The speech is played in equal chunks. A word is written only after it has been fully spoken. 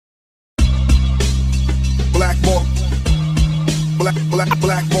Blackmore, Blackmore,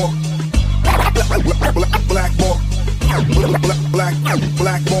 Blackmore, Blackmore,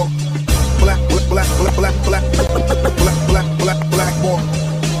 Blackmore.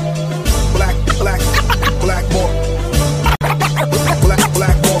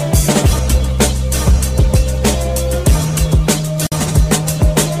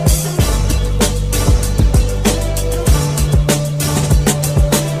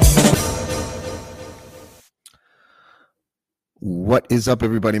 What is up,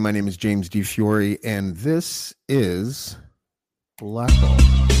 everybody? My name is James D. Fiore, and this is Blackball.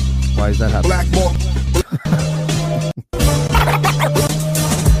 Why is that happening? Blackball.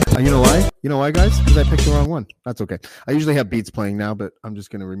 You know why? You know why, guys? Because I picked the wrong one. That's okay. I usually have beats playing now, but I'm just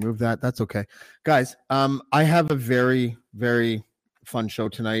going to remove that. That's okay. Guys, I have a very, very fun show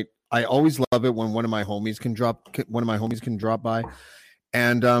tonight. I always love it when one of my homies can drop by.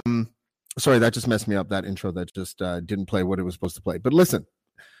 And sorry, that just messed me up, that intro that just didn't play what it was supposed to play. But listen,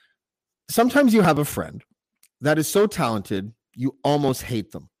 sometimes you have a friend that is so talented, you almost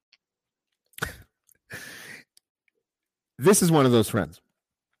hate them. This is one of those friends.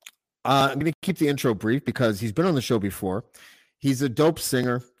 I'm going to keep the intro brief because he's been on the show before. He's a dope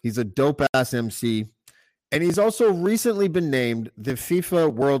singer. He's a dope-ass MC. And he's also recently been named the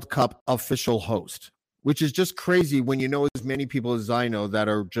FIFA World Cup official host, which is just crazy when you know as many people as I know that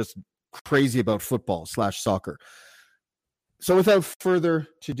are just crazy about football/soccer. So without further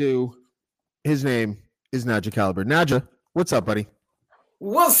ado, his name is Nadja Caliber. Nadja, what's up, buddy?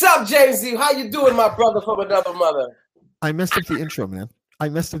 What's up, James? How you doing, my brother from another mother? I messed up the intro, man. I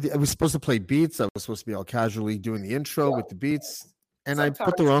was supposed to play beats. I was supposed to be all casually doing the intro with the beats, and sometimes I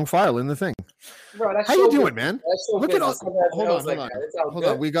put the wrong file in the thing. Bro, how you doing, man? Look at all. Hold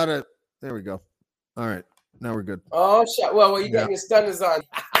on. We got to. There we go. All right, now we're good. Oh shit! Well, you got your stunners on.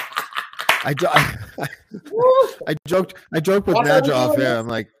 I joked with Nadja off air. I'm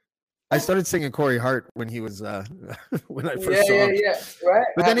like, I started singing Corey Hart when he was when I first saw him. Yeah, right.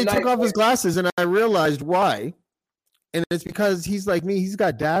 But then he took off his glasses, and I realized why. And it's because he's like me. He's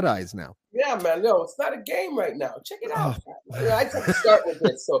got dad eyes now. Yeah, man. No, it's not a game right now. Check it out. I have to start with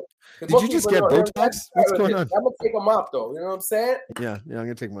this. So, did you just get Botox? What's going on? I'm gonna take them off, though. You know what I'm saying? Yeah. I'm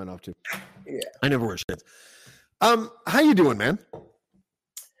gonna take mine off too. Yeah. I never wear shit. How you doing, man?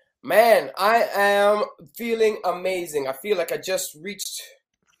 Man, I am feeling amazing. I feel like I just reached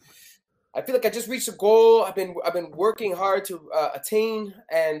a goal. I've been working hard to attain,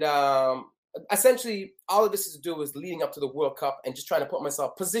 and essentially all of this is to do is leading up to the World Cup and just trying to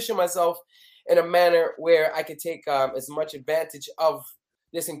position myself in a manner where I can take as much advantage of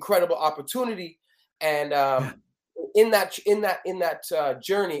this incredible opportunity. And in that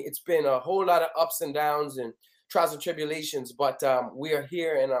journey, it's been a whole lot of ups and downs and trials and tribulations, but we are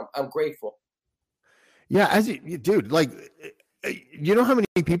here, and I'm grateful. Yeah, dude, like, you know how many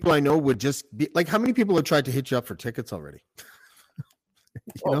people I know would just be like, how many people have tried to hit you up for tickets already?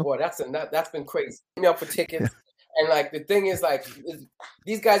 Boy, that's been crazy. Me up for tickets, and like the thing is, like,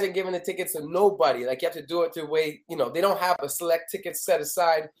 these guys are giving the tickets to nobody. Like, you have to do it the way, they don't have a select ticket set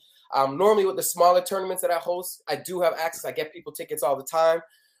aside. Normally with the smaller tournaments that I host, I do have access. I get people tickets all the time.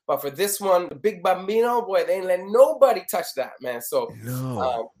 But for this one, the Big Bambino, boy, they ain't letting nobody touch that, man. So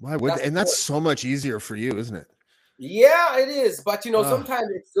why would they? And that's so much easier for you, isn't it? Yeah, it is. But sometimes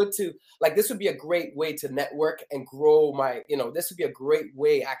it's good to, like, this would be a great way to network and grow my, this would be a great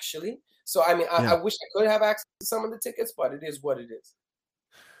way actually. So I mean, I wish I could have access to some of the tickets, but it is what it is.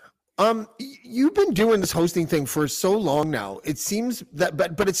 You've been doing this hosting thing for so long now. It seems that,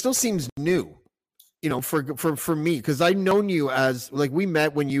 but it still seems new. For me, because I've known you as, like, we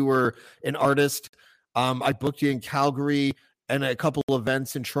met when you were an artist. I booked you in Calgary and a couple of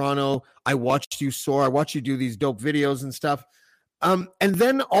events in Toronto. I watched you soar. I watched you do these dope videos and stuff. And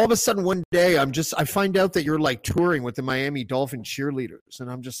then all of a sudden one day I find out that you're like touring with the Miami Dolphin cheerleaders. And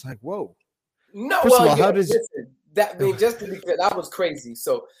I'm just like, whoa. No, just to be clear, that was crazy.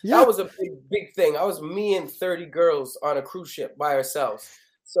 So that was a big thing. I was me and 30 girls on a cruise ship by ourselves.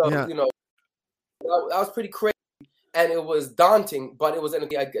 So, that was pretty crazy, and it was daunting, but I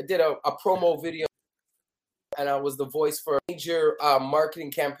did a promo video, and I was the voice for a major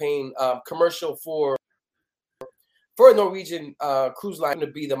marketing campaign commercial for a Norwegian cruise line to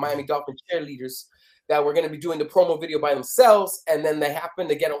be the Miami Dolphin cheerleaders that were going to be doing the promo video by themselves. And then they happened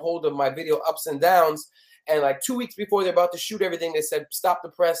to get a hold of my video Ups and Downs. And like 2 weeks before they're about to shoot everything, they said, stop the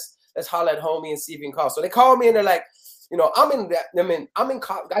press. Let's holler at homie and see if you can call. So they called me and they're like, I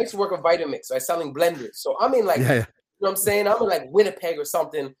used to work with Vitamix, so I'm selling blenders. So I'm in you know what I'm saying? I'm in like Winnipeg or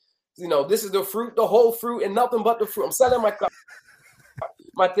something. This is the fruit, the whole fruit, and nothing but the fruit. I'm selling my car.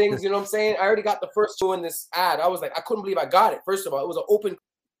 my things. You know what I'm saying? I already got the first two in this ad. I was like, I couldn't believe I got it. First of all, it was an open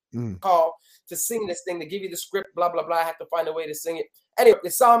call to sing this thing, to give you the script, blah, blah, blah. I had to find a way to sing it. Anyway, they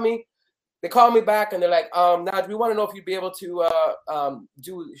saw me. They called me back and they're like, Naj, we want to know if you'd be able to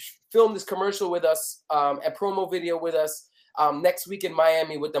film this commercial with us, a promo video with us next week in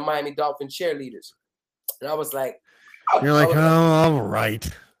Miami with the Miami Dolphins cheerleaders. And I was like, you're like, all right.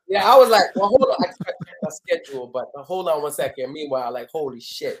 Yeah, I was like, well, hold on. I checked my schedule, but hold on one second. Meanwhile, like, holy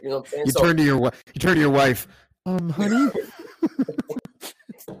shit, you know what I'm saying? You turn to your wife, honey.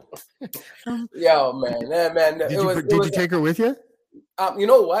 Yo, man. Did you take her with you? You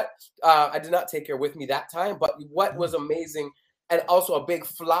know what? I did not take her with me that time, but what was amazing and also a big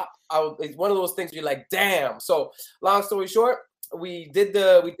flop. It's one of those things you're like, damn. So, long story short, we did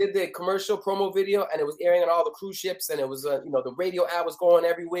the commercial promo video, and it was airing on all the cruise ships, and it was the radio ad was going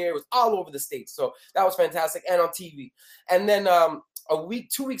everywhere. It was all over the States, so that was fantastic, and on TV. And then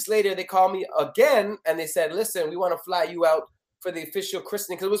 2 weeks later, they called me again, and they said, "Listen, we want to fly you out for the official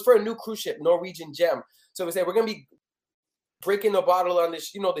christening," because it was for a new cruise ship, Norwegian Gem. So we said, we're gonna be breaking the bottle on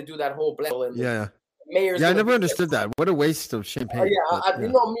this. You do that whole blend. And yeah. Mayor's I never understood that. What a waste of champagne. You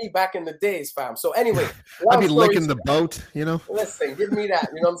know me back in the days, fam. So anyway, I'd be licking the boat, Listen, give me that.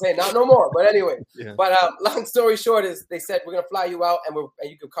 You know what I'm saying? Not no more. But anyway, But long story short is they said we're gonna fly you out and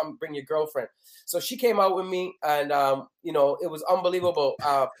you can come bring your girlfriend. So she came out with me, and it was unbelievable.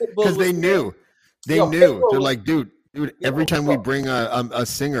 Because they knew, they're like, dude, every time we bring a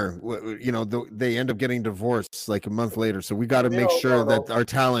singer, they end up getting divorced like a month later. So we got to make sure that our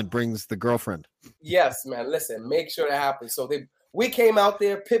talent brings the girlfriend. Yes, man. Listen, make sure that happens. So we came out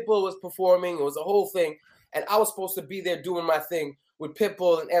there. Pitbull was performing. It was a whole thing. And I was supposed to be there doing my thing with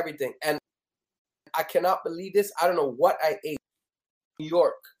Pitbull and everything. And I cannot believe this. I don't know what I ate in New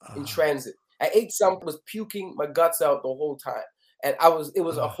York in transit. I ate something, was puking my guts out the whole time. And it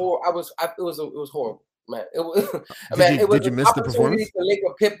was horrible. Man, did you miss the performance? To link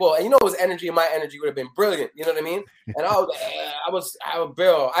with Pitbull, and his energy and my energy would have been brilliant. You know what I mean? And I was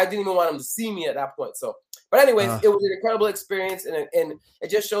barrel. I didn't even want him to see me at that point. So, but anyways, it was an incredible experience, and it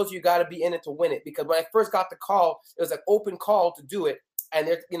just shows you got to be in it to win it. Because when I first got the call, it was an open call to do it, and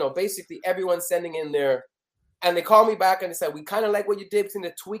basically everyone's sending in their, and they called me back and they said, we kind of like what you did,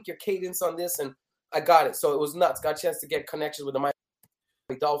 to tweak your cadence on this, and I got it. So it was nuts. Got a chance to get connections with the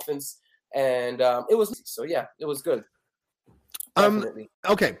Miami Dolphins. And it was it was good. Definitely.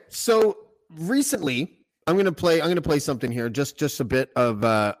 Okay, so recently I'm gonna play something here, just a bit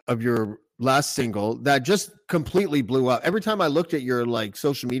of your last single that just completely blew up. Every time I looked at your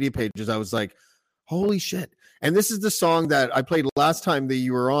social media pages, I was like, holy shit. And this is the song that I played last time that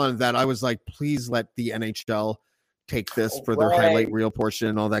you were on, that I was like, please let the NHL take this for their highlight reel portion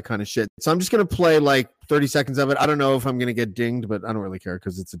and all that kind of shit. So I'm just going to play 30 seconds of it. I don't know if I'm going to get dinged, but I don't really care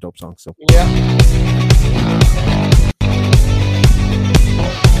because it's a dope song. So yeah.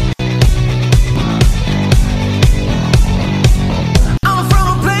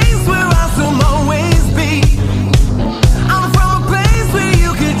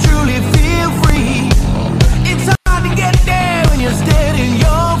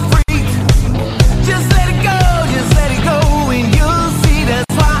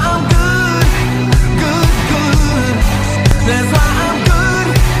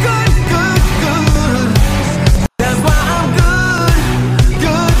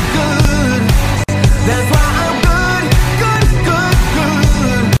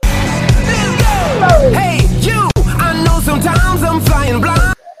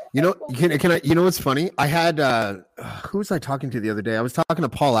 You know what's funny? I had who was I talking to the other day? I was talking to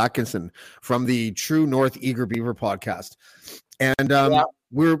Paul Atkinson from the True North Eager Beaver podcast, and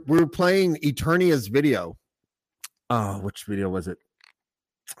we're playing Eternia's video. Which video was it?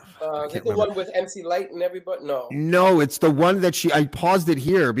 Is the one with MC Light and everybody? No, it's the one that I paused it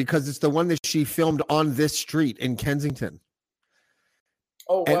here because it's the one that she filmed on this street in Kensington.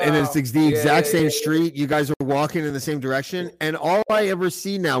 Oh, wow. And it's the exact same street. You guys are walking in the same direction. And all I ever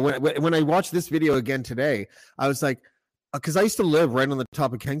see now, when I watch this video again today, I was like, because I used to live right on the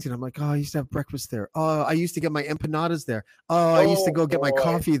top of Kensington. I'm like, I used to have breakfast there. I used to get my empanadas there. I used to go get my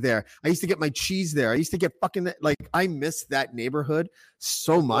coffee there. I used to get my cheese there. I used to get I miss that neighborhood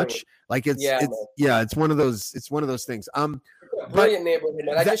so much. It's one of those things. Brilliant neighborhood,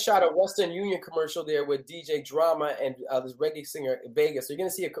 man. I just shot a Western Union commercial there with DJ Drama and this reggae singer in Vegas. So you're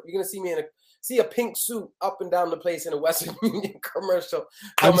gonna see me see a pink suit up and down the place in a Western Union commercial.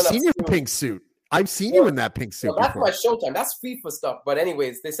 I've seen your pink suit. I've seen you in that pink suit. That's my Showtime. That's FIFA stuff. But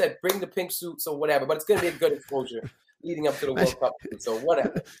anyways, they said bring the pink suit, so whatever. But it's gonna be a good exposure leading up to the World Cup. So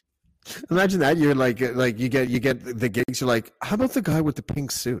whatever. Imagine that you're like you get the gigs. You're like, how about the guy with the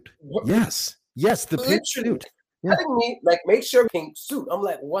pink suit? Yes, the pink suit. Yeah. Telling me make sure pink suit. I'm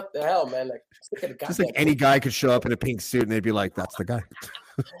like, what the hell, man? Like, just like any guy could show up in a pink suit and they'd be like, that's the guy.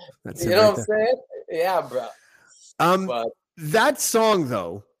 That's you know what I'm saying? Yeah, bro. But that song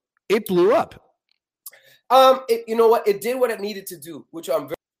though, it blew up. You know what? It did what it needed to do, which I'm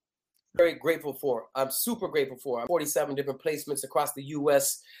very, very grateful for. I'm super grateful for. 47 different placements across the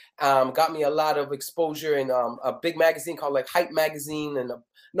U.S. Got me a lot of exposure in a big magazine called like Hype Magazine, and a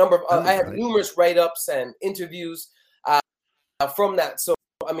number of I had numerous write-ups and interviews from that. So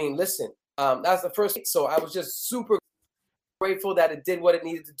I mean, listen, that's the first. So I was just super grateful that it did what it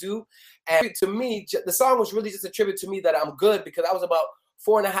needed to do, and to me, the song was really just a tribute to me that I'm good, because I was about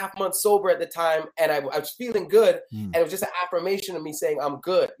 4.5 months sober at the time, and I was feeling good, and it was just an affirmation of me saying I'm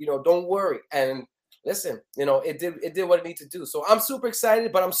good. Don't worry. And listen, it did what it needed to do. So I'm super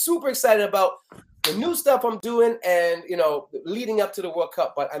excited, but I'm super excited about the new stuff I'm doing, and leading up to the World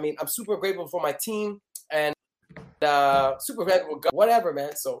Cup. But I mean, I'm super grateful for my team, and super grateful for God, whatever,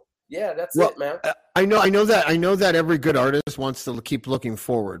 man. So yeah, that's it, man. I know that every good artist wants to keep looking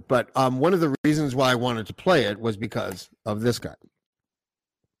forward, but one of the reasons why I wanted to play it was because of this guy.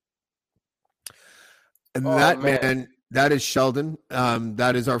 And man, that is Sheldon.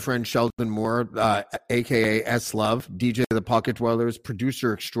 That is our friend Sheldon Moore, a.k.a. S Love, DJ The Pocket Dwellers,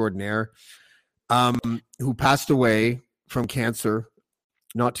 producer extraordinaire, who passed away from cancer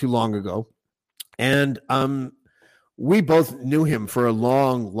not too long ago. And we both knew him for a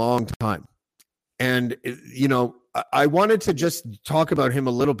long, long time. And, I wanted to just talk about him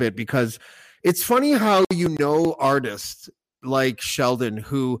a little bit, because it's funny how artists like Sheldon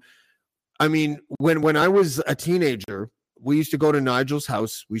who, I mean, when I was a teenager, we used to go to Nigel's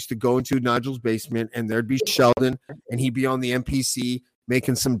house. We used to go into Nigel's basement, and there'd be Sheldon, and he'd be on the MPC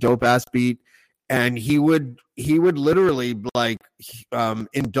making some dope ass beat, and he would literally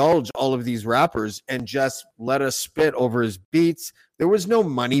indulge all of these rappers and just let us spit over his beats. There was no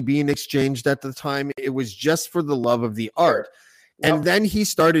money being exchanged at the time. It was just for the love of the art. And then he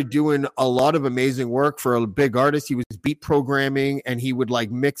started doing a lot of amazing work for a big artist. He was beat programming, and he would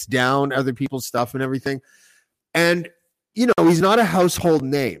mix down other people's stuff and everything. And, he's not a household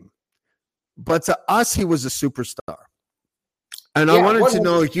name, but to us, he was a superstar. And I wanted to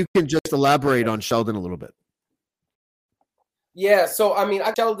know if you can just elaborate on Sheldon a little bit. Yeah. So, I mean,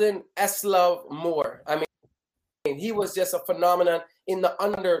 Sheldon S Love Moore. I mean, he was just a phenomenon in the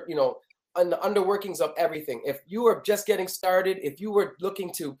underworkings of everything. If you were just getting started, if you were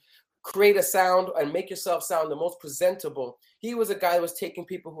looking to create a sound and make yourself sound the most presentable, he was a guy that was taking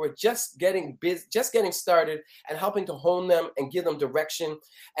people who were just getting started and helping to hone them and give them direction.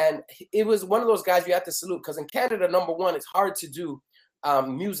 And it was one of those guys you have to salute, because in Canada, number one, it's hard to do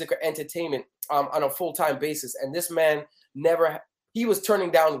music or entertainment on a full-time basis. And this man he was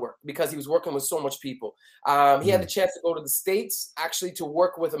turning down work because he was working with so much people. He had the chance to go to the States, actually, to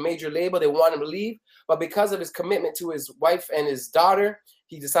work with a major label. They wanted him to leave, but because of his commitment to his wife and his daughter,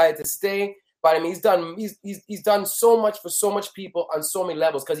 he decided to stay. But I mean, he's done so much for so much people on so many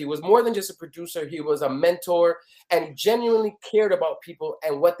levels, because he was more than just a producer. He was a mentor, and he genuinely cared about people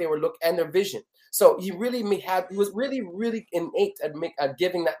and what they were and their vision. So he was really, really innate at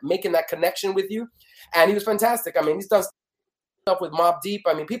making that connection with you, and he was fantastic. I mean, he's done stuff with Mobb Deep.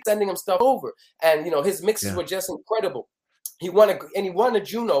 I mean, people sending him stuff over, and his mixes were just incredible. He won a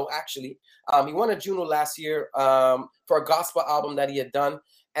Juno, actually. He won a Juno last year for a gospel album that he had done.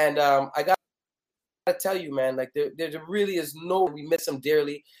 And I got to tell you, man, there really is we miss him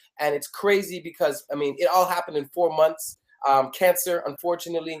dearly. And it's crazy because, I mean, it all happened in 4 months. Cancer,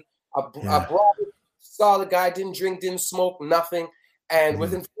 unfortunately. A broad, solid guy, didn't drink, didn't smoke, nothing. And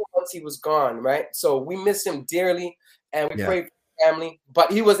within 4 months, he was gone, right? So we miss him dearly. And we pray for his family,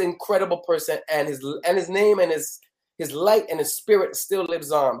 but he was an incredible person, and his name and his light and his spirit still lives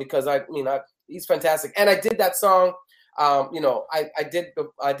on, because he's fantastic. And I did that song, I did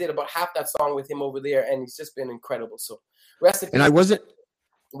about half that song with him over there, and he's just been incredible. So rest in peace.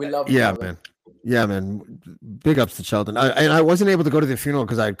 We love him. Yeah, man. Yeah, man. Big ups to Sheldon. I wasn't able to go to the funeral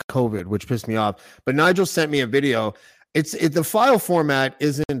because I had COVID, which pissed me off. But Nigel sent me a video. The file format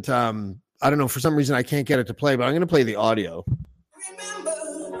isn't. I don't know, for some reason I can't get it to play, but I'm going to play the audio. Remember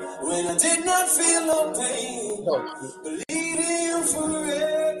when I did not feel no pain, believe in you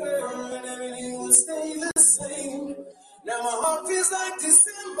forever, and everything will stay the same. Now my heart feels like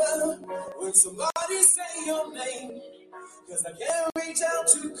December when somebody say your name, because I can't reach out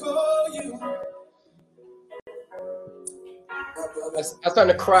to call you. I was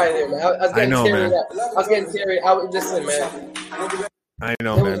starting to cry there, man. I was getting teary. Listen, man. I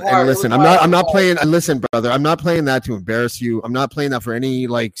know, man. And listen, I'm not playing. Listen, brother, I'm not playing that to embarrass you. I'm not playing that for any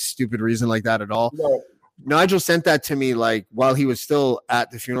like stupid reason like that at all. No. Nigel sent that to me like while he was still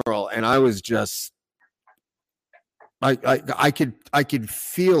at the funeral, and I was just, I could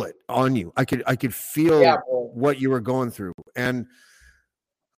feel it on you. I could feel what you were going through, and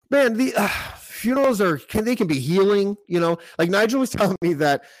man, the funerals they can be healing. You know, like Nigel was telling me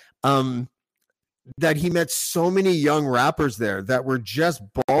that. That he met so many young rappers there that were just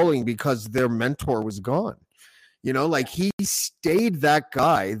bawling because their mentor was gone. You know, like he stayed that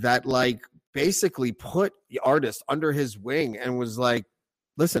guy that like basically put the artist under his wing and was like,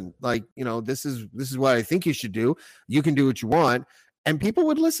 listen, like, you know, this is what I think you should do. You can do what you want. And people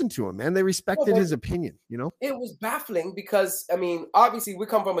would listen to him, and they respected his opinion, you know? It was baffling because, I mean, obviously we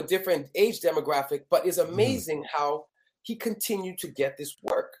come from a different age demographic, but it's amazing how he continued to get this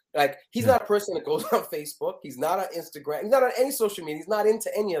work. Like, he's not a person that goes on Facebook. He's not on Instagram. He's not on any social media. He's not into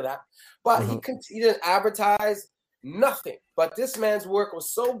any of that. But he didn't advertise, nothing. But this man's work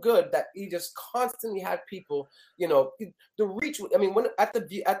was so good that he just constantly had people, you know, the reach. I mean, when at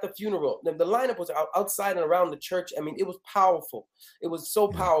the funeral, the lineup was outside and around the church. I mean, it was powerful. It was so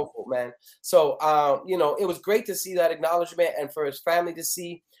powerful, man. So, you know, it was great to see that acknowledgement and for his family to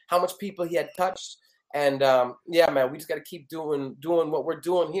see how much people he had touched. And yeah, man, we just got to keep doing what we're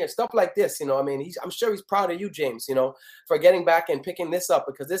doing here. Stuff like this, you know. I mean, I'm sure he's proud of you, James, you know, for getting back and picking this up,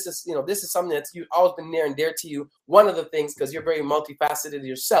 because this is, you know, this is something that's always been near and dear to you. One of the things, because you're very multifaceted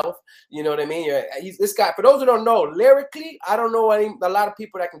yourself, you know what I mean. He's this guy. For those who don't know, lyrically, I don't know a lot of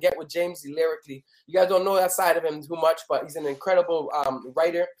people that can get with James lyrically. You guys don't know that side of him too much, but he's an incredible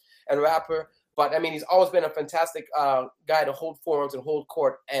writer and rapper. But I mean, he's always been a fantastic guy to hold forums and hold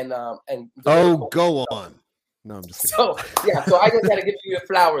court and go on. No, I'm just kidding. So yeah, so I just got to give you your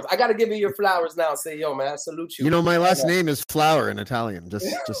flowers. I got to give you your flowers now. Say, yo, man, I salute you. You know, my last name is Flower in Italian. Just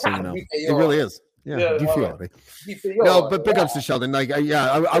so you know, it really is. Yeah, no, but big ups to Sheldon. Like,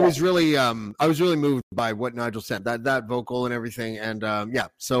 I was really moved by what Nigel said, that vocal and everything, and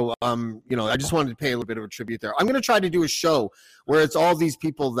so you know, I just wanted to pay a little bit of a tribute there. I'm going to try to do a show where it's all these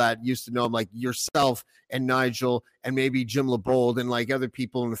people that used to know him, like yourself and Nigel, and maybe Jim LeBold and like other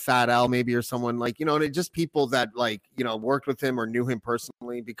people, and Fat Al maybe, or someone like, you know, and just people that like, you know, worked with him or knew him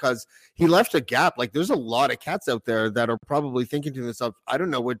personally, because he left a gap. Like, there's a lot of cats out there that are probably thinking to themselves, I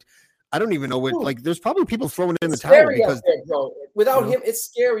don't even know what, like, there's probably people throwing in the towel because there, bro. Without him, it's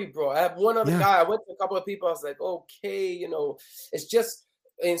scary, bro. I have one other guy. I went to a couple of people. I was like, okay, you know, it's just,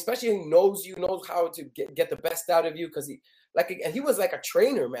 and especially he knows how to get the best out of you, because he was like a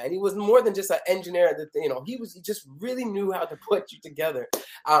trainer, man. He was more than just an engineer. You know, he just really knew how to put you together.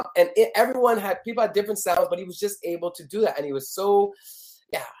 People had different sounds, but he was just able to do that, and he was so,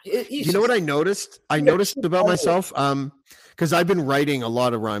 yeah. You know what I noticed? I noticed about myself. Because I've been writing a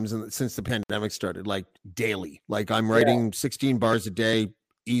lot of rhymes since the pandemic started, like daily. Like, I'm writing 16 bars a day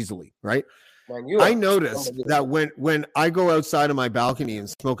easily, right? Man, I noticed that when I go outside on my balcony and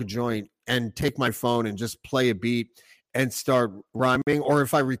smoke a joint and take my phone and just play a beat and start rhyming, or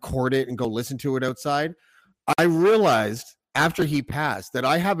if I record it and go listen to it outside, I realized after he passed that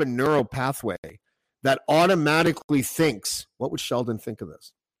I have a neural pathway that automatically thinks, what would Sheldon think of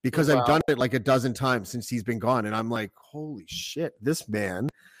this? Because I've done it like a dozen times since he's been gone. And I'm like, holy shit, this man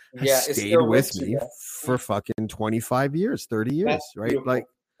has stayed with me for fucking 25 years, 30 years, that's right? Beautiful. Like,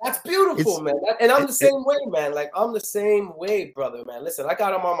 that's beautiful, man. And I'm the same way, man. Like, I'm the same way, brother, man. Listen, I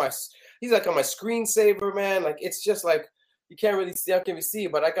got him he's like on my screensaver, man. Like, it's just like, you can't really see,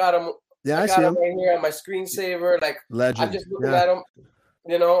 but I got him. Yeah, I see him right here on my screensaver. Like, legend. I'm just looking at him,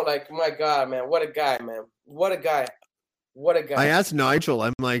 you know, like, my God, man. What a guy, man. What a guy. What a guy. I asked Nigel,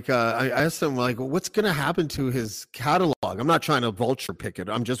 I'm like, I asked him, like, what's going to happen to his catalog? I'm not trying to vulture pick it.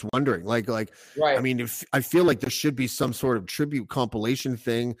 I'm just wondering, like, right. I mean, if I feel like there should be some sort of tribute compilation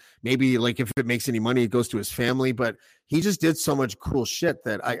thing, maybe like if it makes any money, it goes to his family, but he just did so much cool shit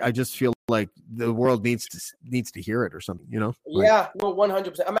that I just feel like the world needs to hear it or something, you know? Yeah, no,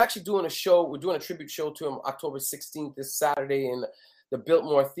 100%. I'm actually doing a show. We're doing a tribute show to him October 16th, this Saturday, in the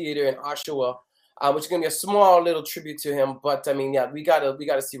Biltmore Theater in Oshawa. Which is gonna be a small little tribute to him, but I mean, yeah, we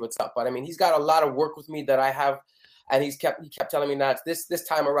gotta see what's up. But I mean, he's got a lot of work with me that I have, and he kept telling me that this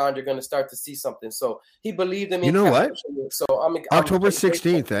time around you're gonna start to see something. So he believed in me. You know what? So I'm October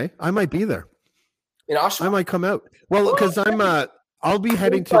 16th, I might be there. In Oshawa? I might come out. Well, because I'll be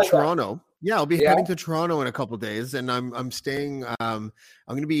heading to Toronto. Yeah, I'll be heading to Toronto in a couple of days, and I'm staying. I'm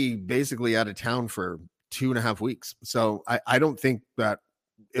gonna be basically out of town for 2.5 weeks. So I don't think that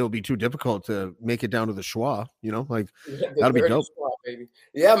it'll be too difficult to make it down to the Schwa, you know, like that'll be dope. Schwa, baby.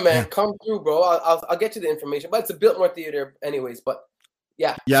 Yeah, man, come through, bro. I'll get you the information, but it's a Biltmore Theater anyways. But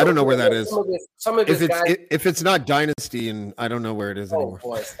Yeah. Yeah, so I don't know where that is. Some of his guys. If it's not Dynasty, and I don't know where it is anymore. Oh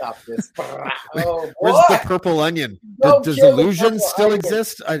boy, stop this! Oh, where's the Purple Onion? Does Illusion still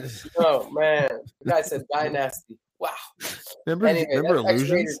exist? Oh man, the guy said Dynasty. Wow. Remember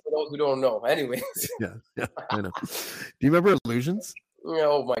Illusions? For those who don't know. Anyways. Yeah, I know. Do you remember Illusions?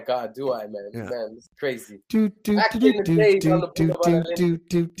 Oh my God, do I, man? Yeah. Man, it's crazy.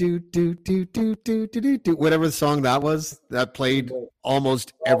 Whatever song that was, that played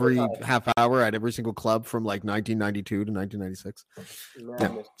almost every half hour at every single club from like 1992 to 1996.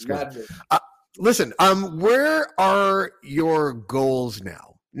 Listen, where are your goals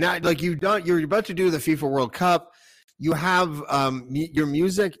now? Now, like you're about to do the FIFA World Cup. You have your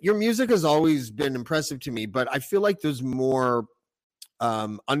music. Your music has always been impressive to me, but I feel like there's more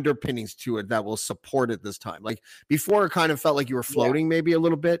underpinnings to it that will support it this time. Like before, it kind of felt like you were floating maybe a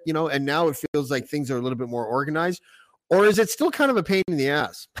little bit, and now it feels like things are a little bit more organized. Or is it still kind of a pain in the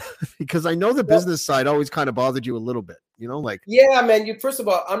ass? Because I know the business side always kind of bothered you a little bit, like. Yeah, man. First of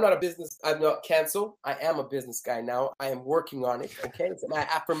all, I'm not canceled. I am a business guy now. I am working on it. Okay, it's my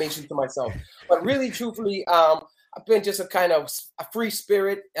affirmation to myself. But really, truthfully, I've been just a kind of a free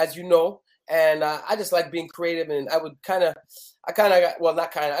spirit, as you know, and I just like being creative. And I got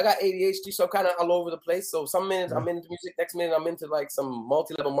ADHD, so I'm kind of all over the place. So some minutes I'm into music, next minute I'm into like some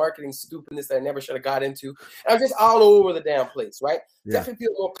multi-level marketing stupidness that I never should have got into. And I'm just all over the damn place, right? Yeah. Definitely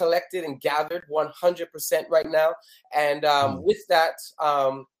feel more collected and gathered 100% right now. And with that,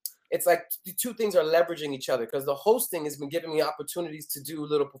 it's like the two things are leveraging each other, because the hosting has been giving me opportunities to do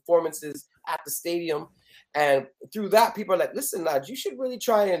little performances at the stadium. And through that, people are like, listen, Naj, you should really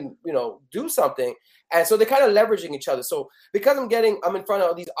try and, do something. And so they're kind of leveraging each other. So because I'm in front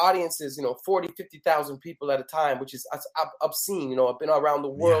of these audiences, 40, 50,000 people at a time, which is obscene. I've been around the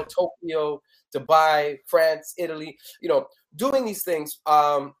world, Tokyo, Dubai, France, Italy, doing these things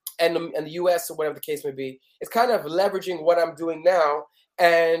and the US or whatever the case may be. It's kind of leveraging what I'm doing now.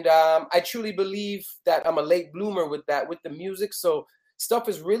 And I truly believe that I'm a late bloomer with that, with the music. So stuff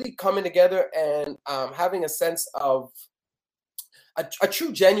is really coming together and having a sense of a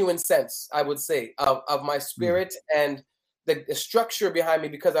true, genuine sense, I would say, of my spirit and the structure behind me,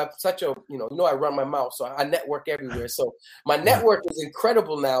 because I'm such a, I run my mouth, so I network everywhere. So my network is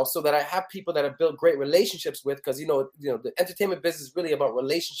incredible now, so that I have people that I've built great relationships with, because, the entertainment business is really about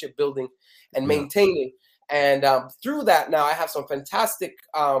relationship building and maintaining. And through that, now I have some fantastic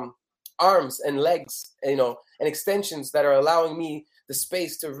arms and legs, and extensions that are allowing me the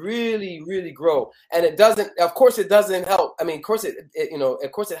space to really, really grow. And it doesn't help. I mean, of course it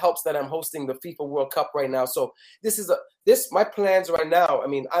helps that I'm hosting the FIFA World Cup right now. So my plans right now, I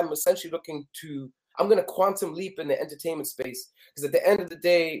mean, I'm essentially I'm going to quantum leap in the entertainment space, because at the end of the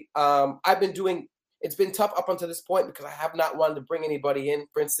day, it's been tough up until this point, because I have not wanted to bring anybody in,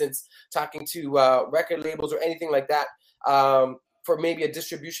 for instance, talking to record labels or anything like that, for maybe a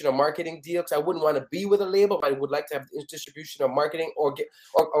distribution or marketing deal, because I wouldn't want to be with a label, but I would like to have distribution or marketing, or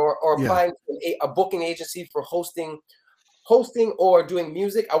applying to a booking agency for hosting or doing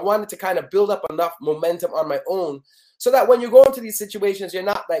music. I wanted to kind of build up enough momentum on my own, so that when you go into these situations, you're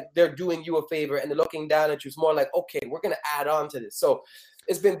not like they're doing you a favor and they're looking down at you. It's more like, okay, we're going to add on to this. So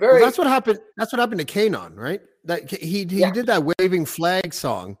it's been very. Well, that's what happened. That's what happened to Kanon, right? That he did that waving flag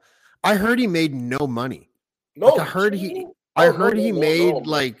song. I heard he made no money. I heard he made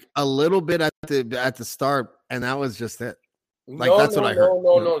like a little bit at the start, and that was just it. That's what I heard.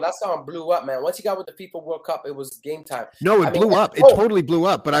 No, that song blew up, man. Once he got with the FIFA World Cup, it was game time. No, it blew up. It totally blew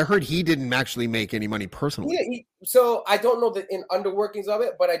up. But I heard he didn't actually make any money personally. So I don't know the underworkings of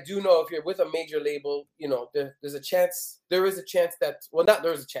it, but I do know if you're with a major label, there's a chance. There is a chance that, well, not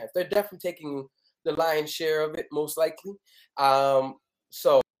there is a chance. They're definitely taking the lion's share of it, most likely.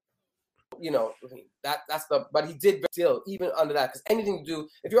 So. But he did still, even under that, because anything to do,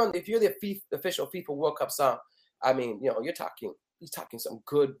 if you're the official FIFA World Cup song, I mean, he's talking some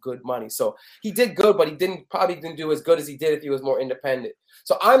good money. So he did good, but he probably didn't do as good as he did if he was more independent.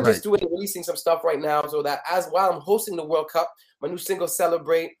 So I'm just releasing some stuff right now, so that while I'm hosting the World Cup, my new single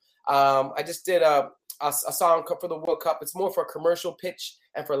 "Celebrate." I just did a song for the World Cup. It's more for a commercial pitch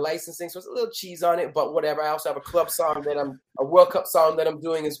and for licensing, so it's a little cheese on it, but whatever. I also have a club song a World Cup song that I'm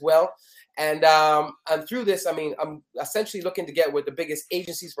doing as well. And through this, I mean, I'm essentially looking to get with the biggest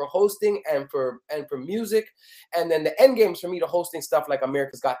agencies for hosting and for music. And then the end games for me to hosting stuff like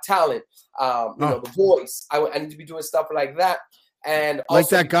America's Got Talent, The Voice. I need to be doing stuff like that. And like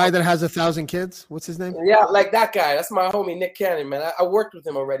that guy that has 1,000 kids. What's his name? Yeah, like that guy. That's my homie Nick Cannon, man. I worked with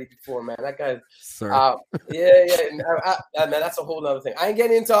him already before, man. That guy. Man, that's a whole other thing. I ain't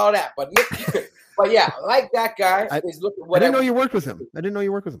getting into all that, but Nick, but yeah, like that guy is looking. I didn't know you worked with him.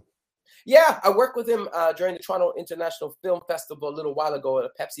 Yeah, I worked with him during the Toronto International Film Festival a little while ago at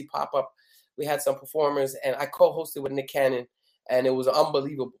a Pepsi pop-up. We had some performers, and I co-hosted with Nick Cannon, and it was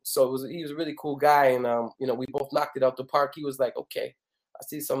unbelievable. So he was a really cool guy, and we both knocked it out the park. He was like, okay, I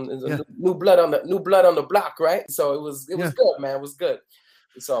see new blood on the block, right? So it was good, man. It was good.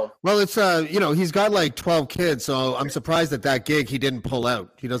 So it's he's got like 12 kids, so I'm surprised at that gig he didn't pull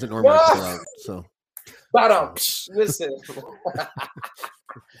out. He doesn't normally pull out. So, but listen.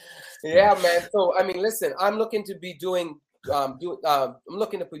 Yeah, man. So I mean, listen, I'm looking to be I'm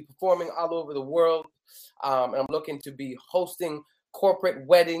looking to be performing all over the world. And I'm looking to be hosting corporate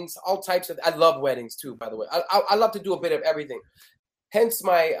weddings, all types of. I love weddings too, by the way. I love to do a bit of everything. Hence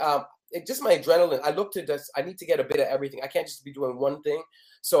my just my adrenaline. I need to get a bit of everything. I can't just be doing one thing.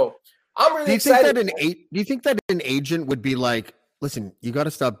 So I'm really excited. Do you think that an agent would be like, listen, you got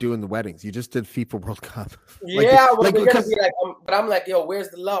to stop doing the weddings. You just did FIFA World Cup. Yeah, they're gonna be like, but I'm like, yo, where's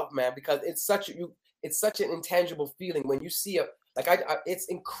the love, man? Because it's such an intangible feeling when you see it's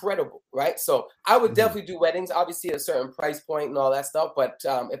incredible, right? So I would definitely do weddings, obviously at a certain price point and all that stuff. But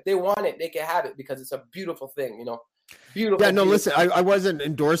if they want it, they can have it because it's a beautiful thing, Beautiful. Yeah, no, listen, I wasn't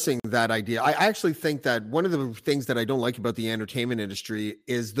endorsing that idea. I actually think that one of the things that I don't like about the entertainment industry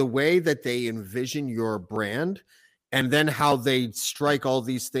is the way that they envision your brand. And then how they strike all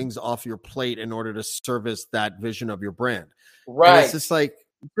these things off your plate in order to service that vision of your brand. Right. And it's just like,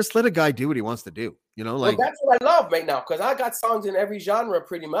 just let a guy do what he wants to do. Like that's what I love right now. Cause I got songs in every genre,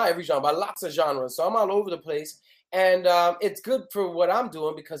 pretty much every genre, but lots of genres. So I'm all over the place. And it's good for what I'm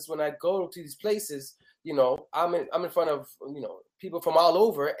doing because when I go to these places, I'm in front of, people from all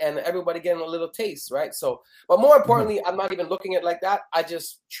over and everybody getting a little taste. Right. So, but more importantly, I'm not even looking at it like that. I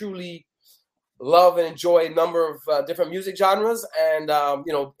just truly love and enjoy a number of different music genres and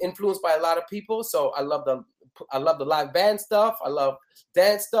influenced by a lot of people. So I love the live band stuff. I love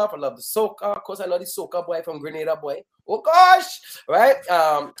dance stuff. I love the soca. Of course, I love the soca boy from Grenada boy. Oh gosh, right?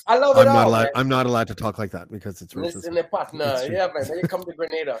 I love it. I'm not allowed to talk like that because it's racist. Listen, partner. Yeah, man. Then you come to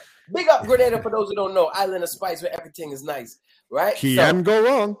Grenada. Big up Grenada for those who don't know. Island of Spice where everything is nice, right? Can go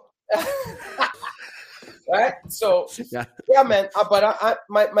wrong. Right, so yeah, man. But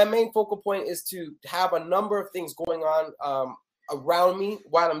my main focal point is to have a number of things going on around me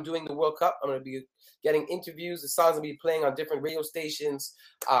while I'm doing the World Cup. I'm going to be getting interviews. The songs will be playing on different radio stations,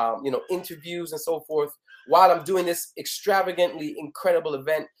 interviews and so forth. While I'm doing this extravagantly incredible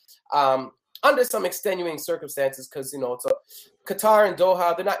event, under some extenuating circumstances, because it's Qatar and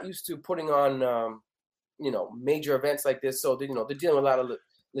Doha. They're not used to putting on major events like this, so they're dealing with a lot of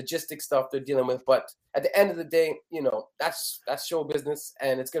logistic stuff they're dealing with, but at the end of the day, that's show business,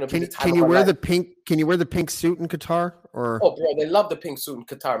 and it's going to be the time. Can you wear the pink suit in Qatar? Or bro, they love the pink suit in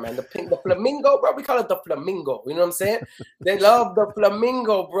Qatar, man. The flamingo, bro. We call it the flamingo. You know what I'm saying? They love the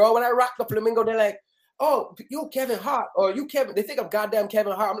flamingo, bro. When I rock the flamingo, they're like, "Oh, you Kevin Hart, or you Kevin?" They think I'm goddamn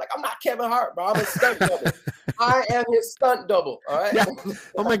Kevin Hart. I'm like, I'm not Kevin Hart, bro. I'm a stunt double. I am his stunt double. All right. Yeah.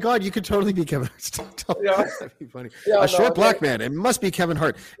 Oh my God, you could totally be Kevin Hart. Stunt double. Yeah. That'd be funny. Yeah, short black man. It must be Kevin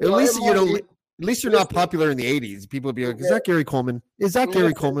Hart. At least At least you're not popular in the 80s. People would be like, is that Gary Coleman? Is that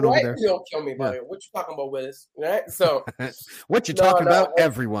Gary Coleman over there? You don't kill me, buddy. What you talking about, Willis? Right? So, what you talking about,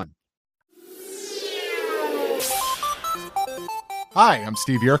 everyone? Hi, I'm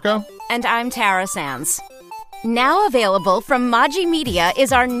Steve Yerko. And I'm Tara Sands. Now available from Maji Media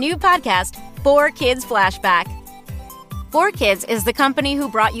is our new podcast, 4Kids Flashback. 4Kids is the company who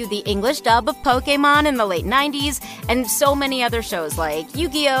brought you the English dub of Pokemon in the late 90s and so many other shows like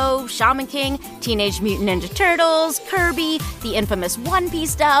Yu-Gi-Oh!, Shaman King, Teenage Mutant Ninja Turtles, Kirby, the infamous One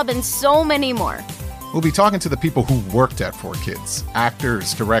Piece dub, and so many more. We'll be talking to the people who worked at 4Kids.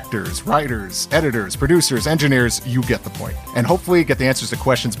 Actors, directors, writers, editors, producers, engineers, you get the point. And hopefully get the answers to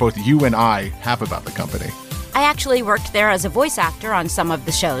questions both you and I have about the company. I actually worked there as a voice actor on some of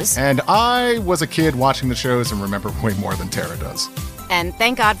the shows. And I was a kid watching the shows and remember way more than Tara does. And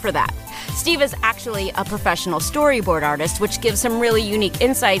thank God for that. Steve is actually a professional storyboard artist, which gives some really unique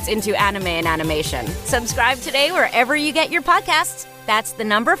insights into anime and animation. Subscribe today wherever you get your podcasts. That's the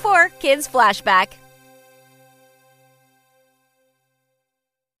number 4Kids Flashback.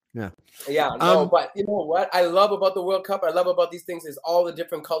 Yeah. Yeah, no, but you know what I love about the World Cup, I love about these things is all the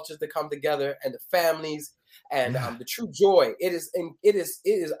different cultures that come together and the families and the true joy. It is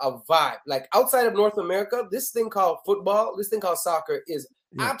a vibe. Like outside of North America, this thing called football, this thing called soccer is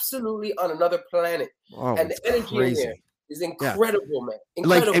absolutely on another planet. Oh, and the energy crazy. in there is incredible, man.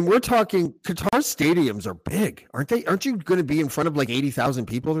 Incredible. Like, and we're talking Qatar stadiums are big, aren't they? Aren't you going to be in front of like 80,000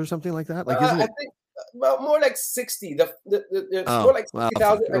 people or something like that? Like, isn't it? I think more like 60. More like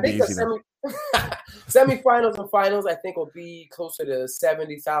 60,000. I think the semifinals and finals, I think, will be closer to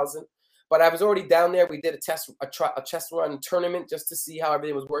 70,000. But I was already down there. We did a test run tournament just to see how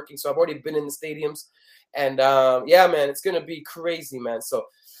everything was working. So I've already been in the stadiums, and yeah, man, it's gonna be crazy, man. So.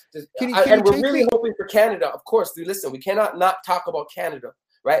 And we're really hoping for Canada, of course. Listen, we cannot not talk about Canada,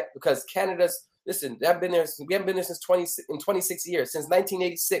 right? Because Canada's, listen, we haven't been there since 26 years, since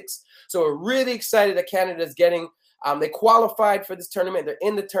 1986. So we're really excited that Canada is getting, they qualified for this tournament. They're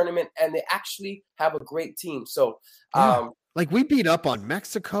in the tournament, and they actually have a great team. So, like, we beat up on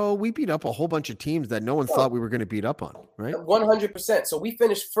Mexico. We beat up a whole bunch of teams that no one thought we were going to beat up on, right? 100%. So we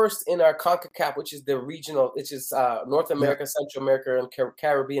finished first in our CONCACAF, which is the regional, which is North America, Central America, and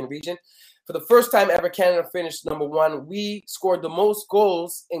Caribbean region. For the first time ever, Canada finished number one. We scored the most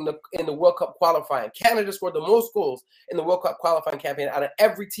goals in the World Cup qualifying. Canada scored the most goals in the World Cup qualifying campaign out of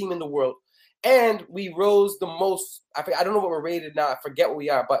every team in the world. And we rose the most. I don't know what we're rated now. I forget what we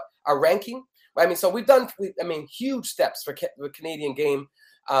are, but our ranking. I mean, so we've done, huge steps for the Canadian game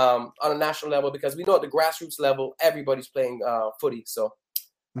on a national level, because we know at the grassroots level, everybody's playing footy. So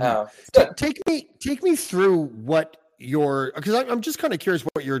take me through what because I'm just kind of curious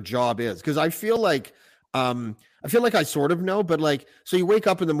what your job is, because I feel like I sort of know, but like, so you wake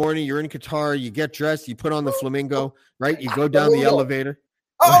up in the morning, you're in Qatar, you get dressed, you put on the flamingo, right? You go down the elevator.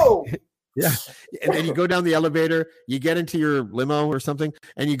 Oh. Yeah. And then you go down the elevator, you get into your limo or something,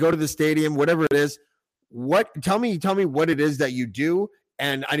 and you go to the stadium, whatever it is. Tell me what it is that you do.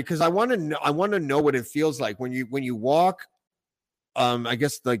 And because I want to know what it feels like when you walk, I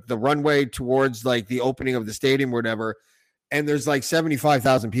guess like the runway towards like the opening of the stadium or whatever. And there's like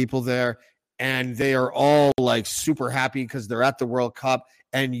 75,000 people there, and they are all like super happy because they're at the World Cup.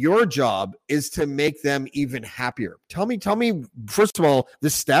 And your job is to make them even happier. Tell me, first of all, the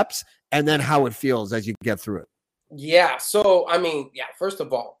steps, and then how it feels as you get through it. Yeah. So, first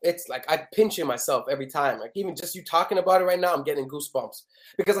of all, it's like I pinching myself every time. Like, even just you talking about it right now, I'm getting goosebumps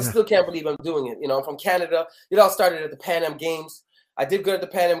because I still can't believe I'm doing it. I'm from Canada. It all started at the Pan Am Games. I did good at the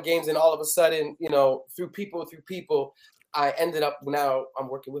Pan Am Games, and all of a sudden, through people, I ended up, now I'm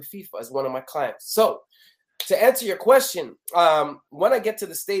working with FIFA as one of my clients. So, to answer your question, when I get to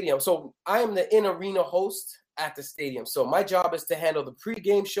the stadium, so I am the in-arena host at the stadium. So my job is to handle the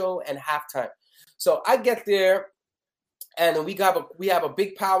pregame show and halftime. So I get there, and we have a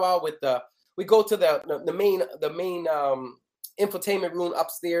big powwow we go to the main infotainment room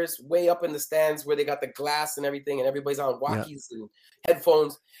upstairs, way up in the stands where they got the glass and everything, and everybody's on walkies and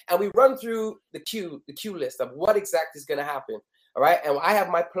headphones, and we run through the queue list of what exactly is going to happen. All right, and I have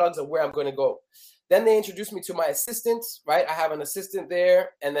my plugs of where I'm going to go. Then they introduced me to my assistants, right? I have an assistant there,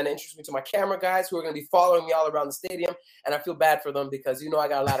 and then they introduced me to my camera guys who are going to be following me all around the stadium. And I feel bad for them because, I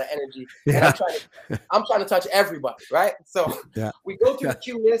got a lot of energy. And I'm trying to touch everybody, right? So we go through the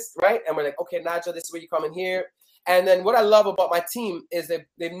queue list, right? And we're like, okay, Naja, this is where you come in here. And then what I love about my team is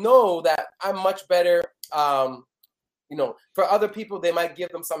they know that I'm much better. For other people, they might give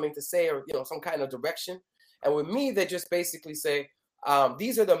them something to say or, some kind of direction. And with me, they just basically say,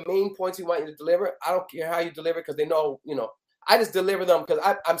 these are the main points we want you to deliver. I don't care how you deliver, because they know, I just deliver them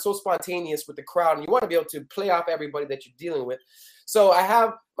because I'm so spontaneous with the crowd, and you want to be able to play off everybody that you're dealing with. So I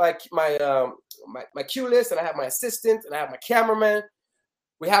have my cue list, and I have my assistant, and I have my cameraman.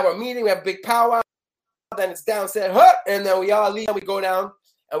 We have our meeting. We have a big powwow. Then it's downstairs, and then we all leave, and we go down,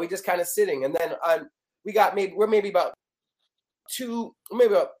 and we just kind of sitting. And then we're maybe about 2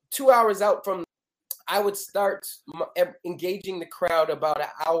 hours out from. I would start engaging the crowd about an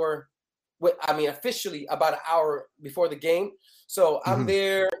hour. Officially about an hour before the game. So I'm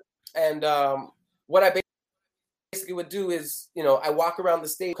there, and what I basically would do is, I walk around the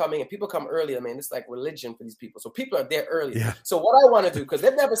stage and people come early. It's like religion for these people. So people are there early. Yeah. So what I want to do, because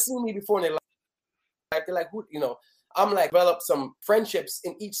they've never seen me before in their life, they're like, I'm like, develop some friendships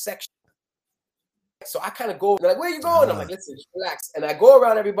in each section. So I kind of go, they're like, where are you going? I'm like, listen, just relax. And I go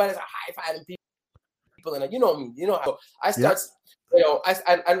around everybody, like high-fiving people. And you know me, how I start,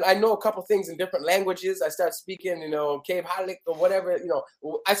 I know a couple things in different languages. I start speaking, Cape Halik or whatever,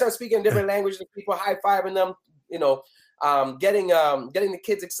 I start speaking different languages, people high-fiving them, getting the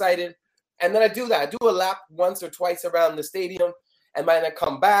kids excited. And then I do that. I do a lap once or twice around the stadium, and then I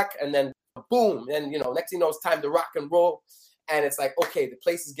come back, and then boom, and next thing you know, it's time to rock and roll. And it's like, okay, the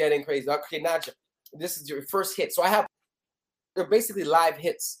place is getting crazy. Okay, Naja, this is your first hit. So they're basically live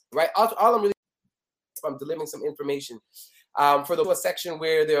hits, right? All I'm delivering some information for the section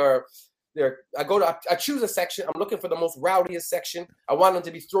where there are I choose a section. I'm looking for the most rowdiest section. I want them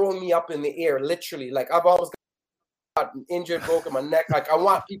to be throwing me up in the air, literally. Like I've almost got injured, broken my neck. Like I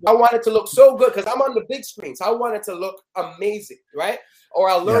want it to look so good because I'm on the big screen. So I want it to look amazing, right? Or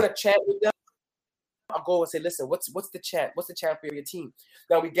I'll learn a chant with them. I'll go and say, listen, what's the chant? What's the chant for your team?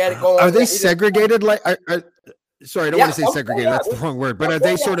 Then we get it going. Are they segregated? Sorry, I don't want to say segregated. That's the wrong word. But are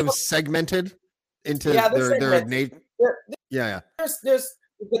they sort of segmented into their nature? Yeah. There's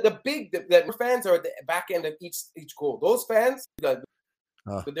the fans are at the back end of each goal. Those fans, they're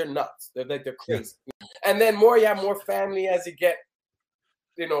nuts. They're crazy. Yeah. And then more family as you get,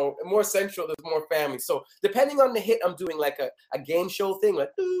 more central. There's more family. So depending on the hit, I'm doing like a game show thing, like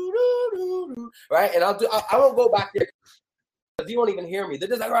right. And I won't go back there. You won't even hear me. They're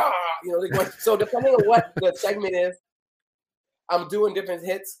just like they're going. So depending on what the segment is, I'm doing different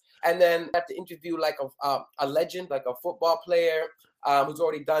hits. And then I have to interview like a legend, like a football player who's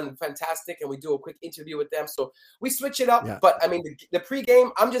already done fantastic, and we do a quick interview with them. So we switch it up. Yeah. But I mean, the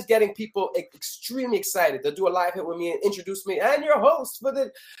pregame, I'm just getting people extremely excited. They'll do a live hit with me and introduce me and your host for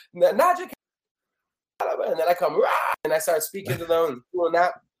the Najee. And then I come and I start speaking to them and doing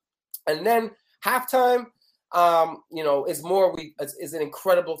that. And then halftime, is an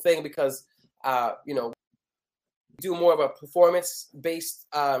incredible thing because do more of a performance-based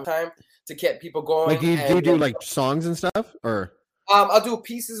time to get people going. Like do you do like songs and stuff, or? I'll do a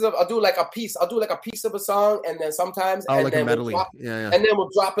piece of a song, and then sometimes a medley. And then we'll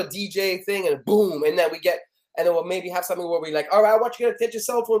drop a DJ thing, and boom, and then we'll maybe have something where we like, all right, I want you to take your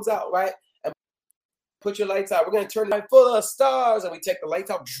cell phones out, right, and put your lights out. We're gonna turn the light full of stars, and we take the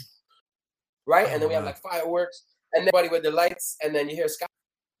lights out, right, and then we have like fireworks, and everybody with the lights, and then you hear Sky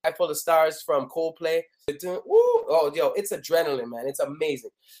Full of Stars from Coldplay. It's adrenaline, man. It's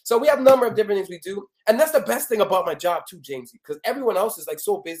amazing. So we have a number of different things we do. And that's the best thing about my job too, Jamesy, because everyone else is like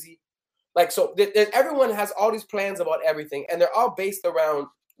so busy. Like, so everyone has all these plans about everything, and they're all based around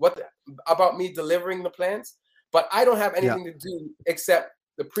about me delivering the plans. But I don't have anything to do except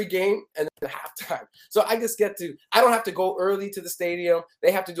the pregame and the halftime. So I don't have to go early to the stadium.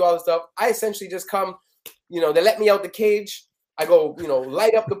 They have to do all this stuff. I essentially just come, they let me out the cage. I go,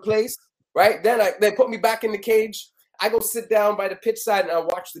 light up the place, right? Then they put me back in the cage. I go sit down by the pitch side and I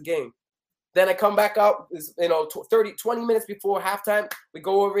watch the game. Then I come back out, 20 minutes before halftime. We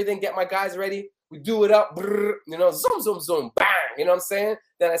go over everything, get my guys ready. We do it up, zoom, zoom, zoom, bang. You know what I'm saying?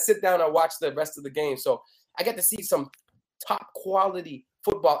 Then I sit down and watch the rest of the game. So I get to see some top quality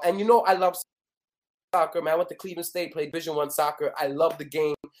football. And I love soccer, man. I went to Cleveland State, played Division I soccer. I love the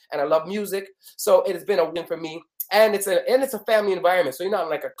game and I love music. So it has been a win for me. And it's a family environment. So you're not in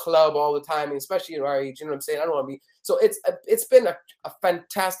like a club all the time, and especially in our age, you know what I'm saying? I don't want to be. So it's been a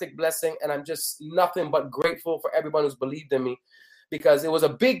fantastic blessing, and I'm just nothing but grateful for everyone who's believed in me, because it was a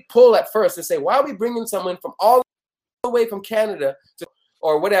big pull at first to say, why are we bringing someone from all the way from Canada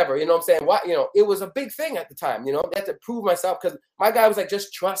or whatever, you know what I'm saying? Why, it was a big thing at the time, I had to prove myself, because my guy was like,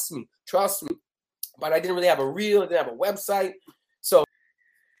 just trust me. But I didn't really have didn't have a website. So,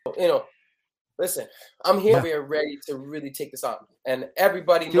 listen, I'm here. We are ready to really take this on. And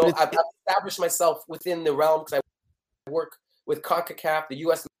everybody knows I've established myself within the realm because I work with CONCACAF, the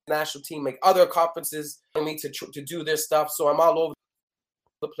U.S. national team, like other conferences for me to do their stuff. So I'm all over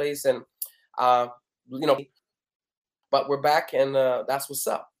the place. And, but we're back, and that's what's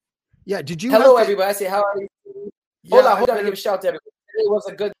up. Yeah, did you? Hello, everybody. I say, how are you? Yeah, hold on. Give a shout to everybody. It was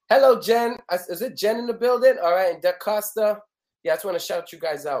a good. Hello, Jen. Is it Jen in the building? All right, and Da Costa. Yeah, I just want to shout you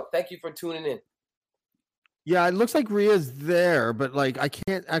guys out. Thank you for tuning in. Yeah, it looks like Ria's there, but like I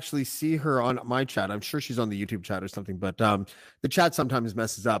can't actually see her on my chat. I'm sure she's on the YouTube chat or something, but the chat sometimes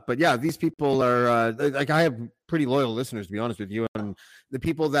messes up. But yeah, these people are like, I have pretty loyal listeners, to be honest with you, and the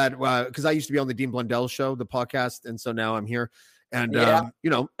people that because I used to be on the Dean Blundell show, the podcast, and so now I'm here, and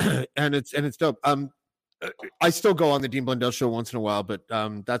and it's dope. I still go on the Dean Blundell show once in a while, but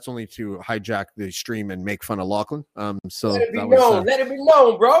that's only to hijack the stream and make fun of Lachlan. So let it be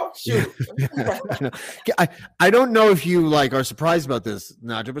known, bro. Shoot. I don't know if you are surprised about this,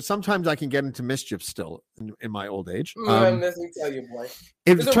 Najee, but sometimes I can get into mischief still in my old age. Let me tell you, boy.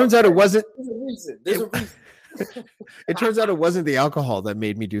 It turns out it wasn't. There's a reason. It turns out it wasn't the alcohol that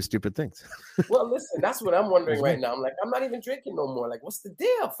made me do stupid things. Well, listen, that's what I'm wondering right now. I'm like, I'm not even drinking no more. Like, what's the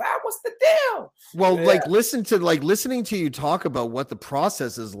deal, fam? What's the deal? Well, listening to you talk about what the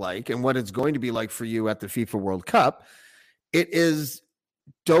process is like and what it's going to be like for you at the FIFA World Cup, it is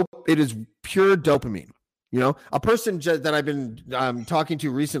dope. It is pure dopamine. A person that I've been talking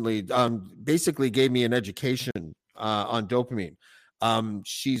to recently basically gave me an education on dopamine.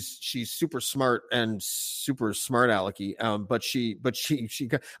 She's super smart and super smart alecky. But she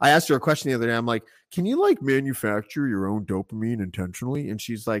I asked her a question the other day. I'm like, can you like manufacture your own dopamine intentionally? And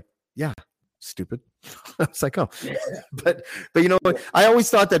she's like, yeah, stupid. I was like, oh, but you know what? I always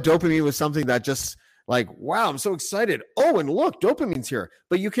thought that dopamine was something that just like, wow, I'm so excited. Oh, and look, dopamine's here.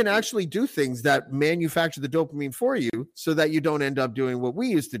 But you can actually do things that manufacture the dopamine for you so that you don't end up doing what we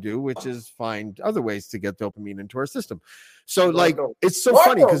used to do, which is find other ways to get dopamine into our system. So like, it's so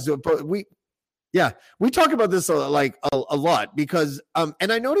funny because we talk about this a lot because,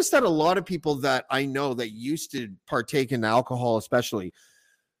 and I noticed that a lot of people that I know that used to partake in alcohol, especially,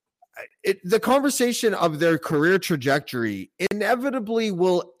 the conversation of their career trajectory inevitably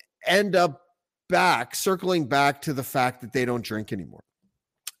will end up circling back to the fact that they don't drink anymore.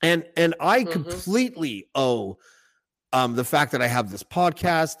 And I completely owe the fact that I have this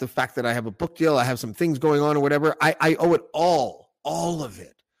podcast, the fact that I have a book deal, I have some things going on or whatever. I owe it all of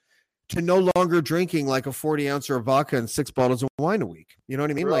it to no longer drinking like a 40 ounce of vodka and 6 bottles of wine a week. You know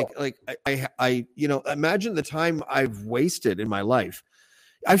what I mean? Bro. Like I imagine the time I've wasted in my life.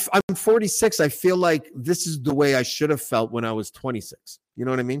 I'm 46. I feel like this is the way I should have felt when I was 26. You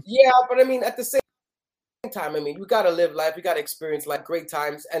know what I mean? Yeah, but I mean, at the same time, I mean, you got to live life. You got to experience like great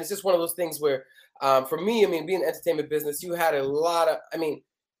times. And it's just one of those things where, for me, I mean, being in entertainment business, you had a lot of, I mean,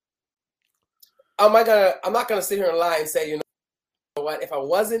 I'm not going to sit here and lie and say, you know what, if I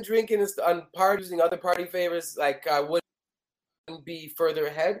wasn't drinking and using other party favors, like I wouldn't be further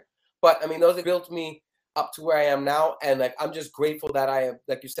ahead. But I mean, those have built me up to where I am now. And like, I'm just grateful that I have,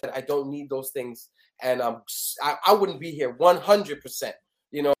 like you said, I don't need those things. And I wouldn't be here 100%,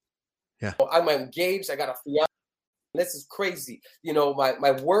 you know. Yeah. I'm engaged. I got a fiance. This is crazy. You know,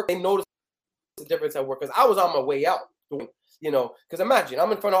 my work, they notice the difference at work because I was on my way out, you know, because imagine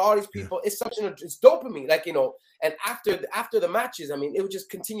I'm in front of all these people. It's it's dopamine, like, you know, and after the matches, I mean, it would just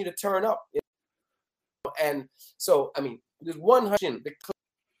continue to turn up. You know? And so, I mean, there's 100% the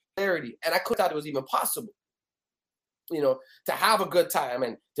clarity, and I could thought it was even possible, you know, to have a good time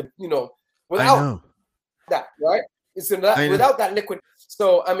and to, you know, without that, right? It's without that liquid.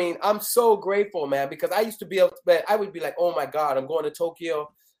 So, I mean, I'm so grateful, man, because I used to be able to, I would be like, oh my God, I'm going to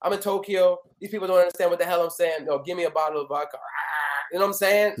Tokyo. I'm in Tokyo. These people don't understand what the hell I'm saying. No, give me a bottle of vodka. You know what I'm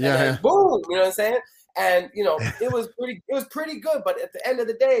saying? Yeah. And then, boom, you know what I'm saying? And, you know, it was pretty good. But at the end of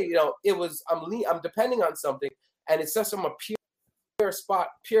the day, you know, I'm depending on something. And it's just from a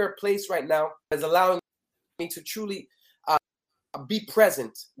pure place right now that's allowing me to truly be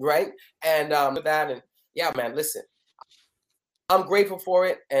present, right? And with that, and yeah, man, listen, I'm grateful for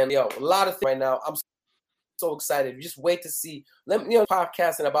it. And, a lot of things right now, I'm so excited. Just wait to see. Let me,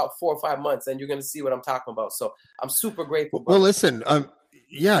 podcast in about 4 or 5 months, and you're going to see what I'm talking about. So I'm super grateful. Well, listen,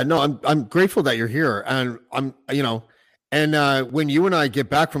 I'm grateful that you're here, and I'm, and when you and I get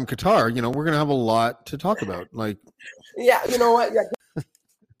back from Qatar, we're going to have a lot to talk about. Like, yeah, you know what? Yeah,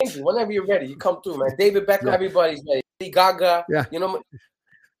 thank you. Whenever you're ready, you come through, man. David Beckham, everybody's ready. Gaga, yeah.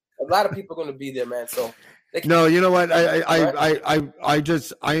 A lot of people are going to be there, man. So. No, you know what? I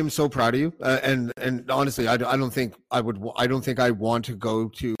am so proud of you. And honestly, I don't think I want to go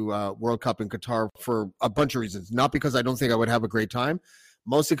to World Cup in Qatar for a bunch of reasons. Not because I don't think I would have a great time,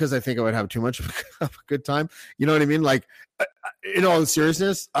 mostly because I think I would have too much of a good time. You know what I mean? Like, in all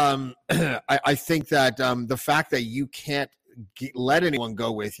seriousness, I think that the fact that you can't let anyone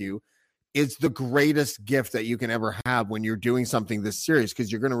go with you is the greatest gift that you can ever have when you're doing something this serious,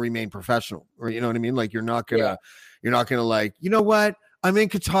 because you're going to remain professional, or you know what I mean? Like, you're not going to like, you know what? I'm in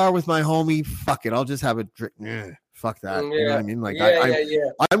Qatar with my homie. Fuck it. I'll just have a drink. Fuck that. You know what I mean? Like,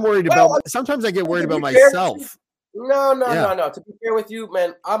 I'm worried about, sometimes I get worried about myself. No. To be fair with you,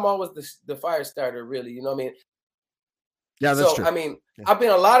 man, I'm always the fire starter, really. You know what I mean? Yeah, that's true. I mean, I've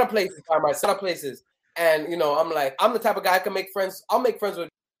been a lot of places by myself, and, I'm like, I'm the type of guy I can make friends. I'll make friends with,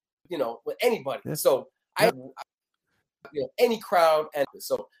 with anybody. Yeah. So any crowd. And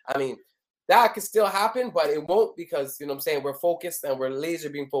so, I mean, that could still happen, but it won't, because, you know what I'm saying, we're focused and we're laser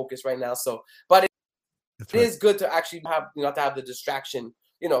being focused right now. So, but it is good to actually have, not to have the distraction,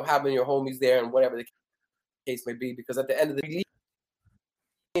 having your homies there and whatever the case may be, because at the end of the day,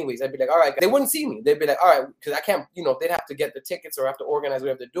 anyways, I'd be like, all right, they wouldn't see me. They'd be like, all right, because I can't, they'd have to get the tickets or have to organize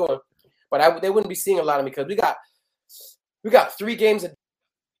whatever they're doing. But they wouldn't be seeing a lot of me, because we got 3 games a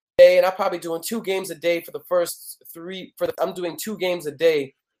day. And I'm probably doing 2 games a day for the first 3. I'm doing 2 games a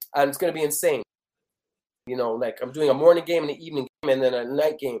day, and it's going to be insane. Like, I'm doing a morning game and an evening game and then a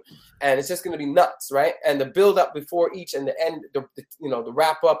night game, and it's just going to be nuts, right? And the build up before each and the end, the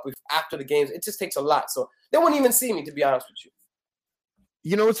wrap up after the games, it just takes a lot. So they wouldn't even see me, to be honest with you.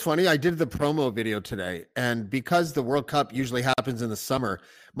 You know what's funny? I did the promo video today, and because the World Cup usually happens in the summer,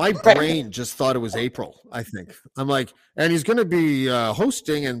 my brain just thought it was April, I think. I'm like, and he's going to be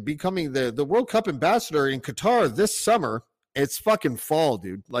hosting and becoming the World Cup ambassador in Qatar this summer. It's fucking fall,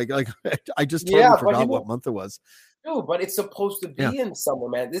 dude. Like I just totally forgot what month it was. Dude, but it's supposed to be in summer,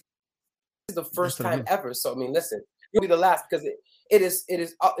 man. This is the first time ever. So, I mean, listen, you'll be the last because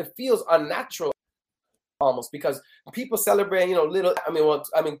it feels unnatural. Almost because people celebrate, little.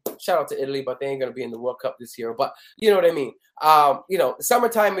 Shout out to Italy, but they ain't gonna be in the World Cup this year. But you know what I mean.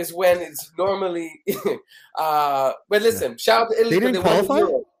 Summertime is when it's normally. But listen, shout out to Italy. They didn't qualify.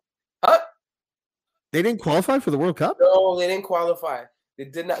 Huh? They didn't qualify for the World Cup. No, they didn't qualify. They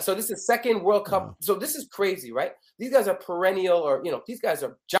did not. So this is second World Cup. Oh. So this is crazy, right? These guys are perennial, or these guys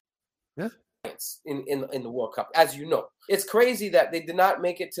are giants. Yeah. In the World Cup, as you know. It's crazy that they did not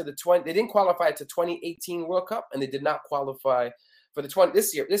make it to they didn't qualify to 2018 World Cup, and they did not qualify for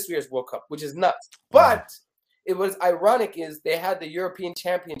this year's World Cup, which is nuts. But it was ironic is they had the European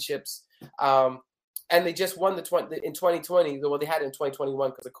Championships, and they just won in 2020. Well, they had it in 2021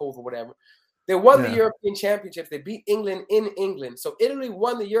 because of COVID or whatever. They won the European Championships. They beat England in England. So Italy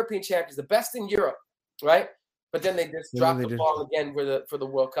won the European Champions, the best in Europe, right? But then they just dropped the ball again for the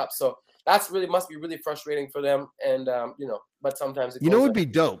World Cup. So must be really frustrating for them. And but sometimes it would be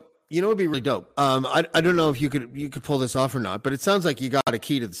dope. It would be really dope. I don't know if you could pull this off or not, but it sounds like you got a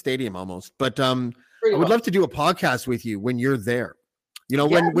key to the stadium almost. But I would love to do a podcast with you when you're there. When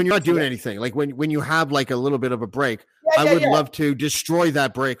you're not doing anything, like when you have like a little bit of a break, I would love to destroy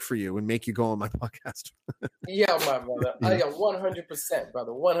that break for you and make you go on my podcast. Yeah, my brother. 100%,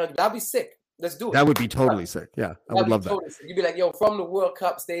 brother. 100. That'd be sick. Let's do it. That would be totally sick. Yeah, I would love that. Sick. You'd be like, yo, from the World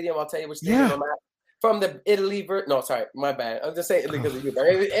Cup stadium, I'll tell you which stadium I'm at. From the Italy no, sorry, my bad. I'm just saying Italy because of you.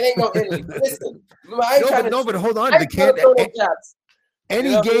 It ain't no Italy. Listen, but hold on.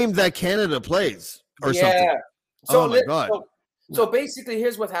 Any game that Canada plays or something. So, my God. So basically,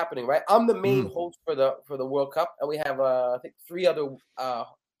 here's what's happening, right? I'm the main host for the World Cup, and we have I think 3 other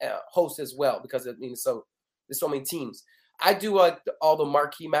hosts as well because there's so many teams. I do all the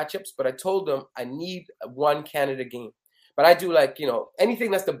marquee matchups, but I told them I need one Canada game. But I do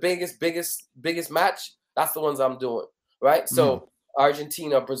anything that's the biggest match. That's the ones I'm doing, right? So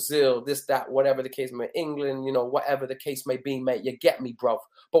Argentina, Brazil, this, that, whatever the case may be, England, whatever the case may be, mate. You get me, bro.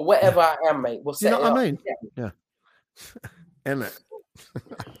 But whatever I am, mate, we'll set it up. Yeah. And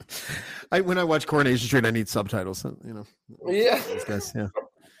when I watch Coronation Street, I need subtitles. Yeah. These guys, yeah.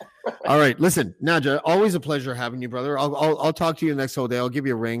 All right, listen, Naja, always a pleasure having you, brother. I'll talk to you the next whole day. I'll give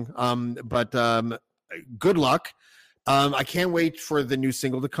you a ring. But good luck. I can't wait for the new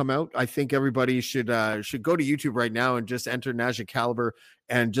single to come out. I think everybody should go to YouTube right now and just enter Naja Caliber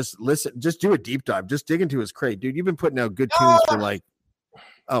and just listen. Just do a deep dive. Just dig into his crate, dude. You've been putting out good tunes for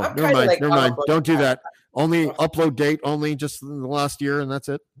never mind. Don't do that. Only upload date only just in the last year, and that's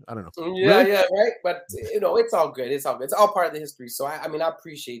it. I don't know. Yeah, right. But it's all good. It's all good. It's all part of the history. So I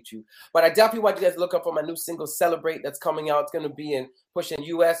appreciate you. But I definitely want you guys to look up for my new single, Celebrate, that's coming out. It's going to be pushing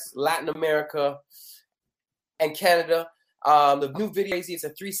US, Latin America, and Canada. The new video, it's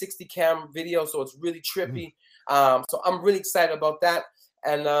a 360 cam video, so it's really trippy. So I'm really excited about that.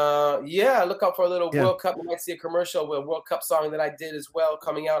 And look out for a little World Cup. You might see a commercial with a World Cup song that I did as well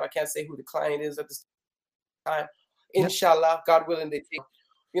coming out. I can't say who the client is at this time. Inshallah, God willing, they take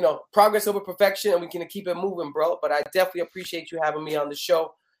progress over perfection, and we can keep it moving, bro. But I definitely appreciate you having me on the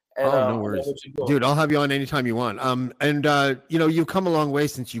show. And, no worries, dude. I'll have you on anytime you want. You've come a long way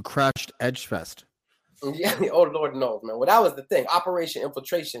since you crashed Edgefest. Yeah, oh Lord knows, man. Well, that was the thing. Operation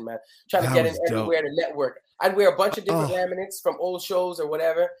Infiltration, man. Trying to get in everywhere to network. I'd wear a bunch of different laminates from old shows or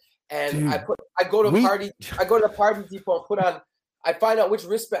whatever, and dude, I go to the Party Depot and put on. I find out which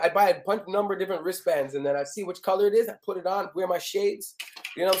wristband. I buy a number of different wristbands, and then I see which color it is. I put it on, wear my shades.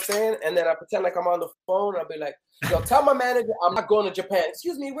 You know what I'm saying? And then I pretend like I'm on the phone. I'll be like, tell my manager I'm not going to Japan.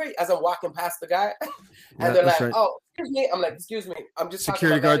 Excuse me, wait. As I'm walking past the guy, and they're like, right. Oh, excuse me. I'm like, excuse me. I'm just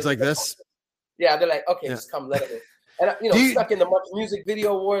security guards like this. Yeah, they're like, okay, just come, let it in. And stuck in the Much Music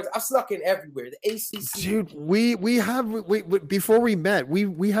Video Awards. I've snuck in everywhere. The ACC. Dude, we before we met,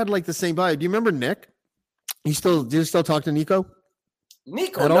 we had like the same vibe. Do you remember Nick? Do you still talk to Nico?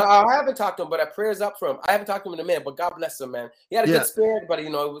 Nico, no, I haven't talked to him, but I prayers up for him. I haven't talked to him in a minute, but God bless him, man. He had a good spirit, but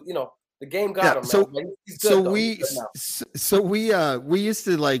the game got him. Man. We used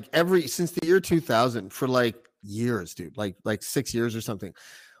to since the year 2000 for like years, dude, like 6 years or something.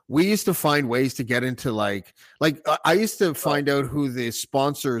 We used to find ways to get into like I used to find out who the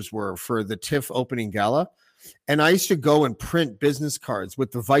sponsors were for the TIFF opening gala. And I used to go and print business cards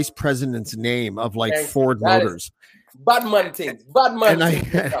with the vice president's name of Ford Motors. Bad man things. Bad man.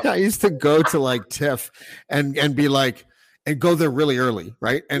 And I used to go to like TIFF and be like, and go there really early,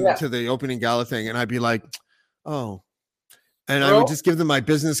 right? And to the opening gala thing, and I'd be like, oh. And I would just give them my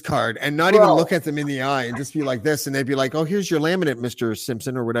business card and not even look at them in the eye and just be like this. And they'd be like, oh, here's your laminate, Mr.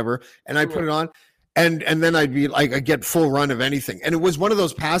 Simpson or whatever. And I put it on. And then I'd be like, I get full run of anything. And it was one of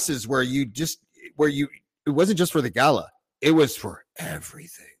those passes where it wasn't just for the gala. It was for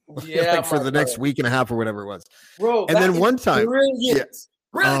everything. Yeah. Like for the next week and a half or whatever it was. Bro, and then one time. Brilliant.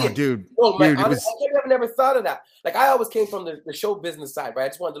 Oh, dude. Oh, man, honestly, I've never thought of that. Like, I always came from the show business side, right? I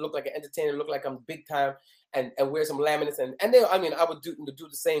just wanted to look like an entertainer, look like I'm big time. And wear some laminates and then I would do the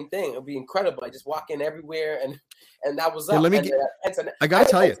same thing. It'd be incredible. I just walk in everywhere and that was up. I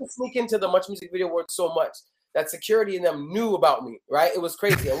gotta tell you, sneak into the Much Music Video Awards so much that security and them knew about me. Right? It was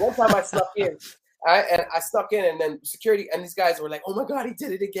crazy. And one time I snuck in, and then security and these guys were like, "Oh my God, he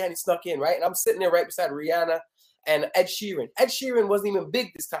did it again! He snuck in!" Right? And I'm sitting there right beside Rihanna and Ed Sheeran. Ed Sheeran wasn't even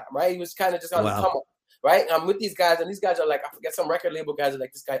big this time, right? He was kind of just on the come up. Right, and I'm with these guys, and these guys are like, I forget, some record label guys are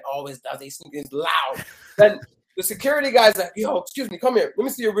like, this guy always does. They sneak in loud. Then the security guy's like, yo, excuse me, come here. Let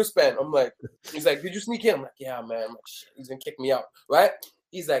me see your wristband. I'm like, he's like, did you sneak in? I'm like, yeah, man. I'm like, shit, he's gonna kick me out, right?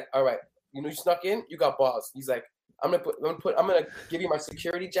 He's like, all right, you snuck in, you got balls. He's like, I'm gonna give you my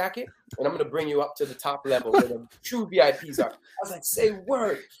security jacket, and I'm gonna bring you up to the top level where the true VIPs are. I was like, say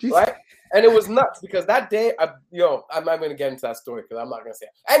word, right? And it was nuts because that day, I'm not going to get into that story because I'm not going to say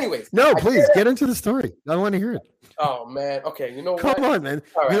it. Anyways. No, please get into the story. I want to hear it. Oh, man. Okay. You know what? Come on, man.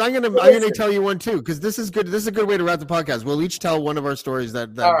 Right. I'm going to tell you one too because this is good. This is a good way to wrap the podcast. We'll each tell one of our stories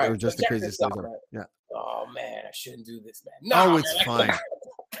that are just the craziest things ever. Yeah. Oh, man. I shouldn't do this, man. No, it's fine.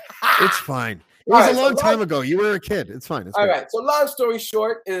 It's fine. It was a long time ago. You were a kid. It's fine. It's all right. So long story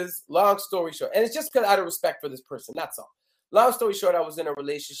short. And it's just because out of respect for this person. That's all. Long story short, I was in a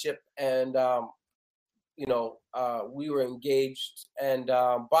relationship and, we were engaged. And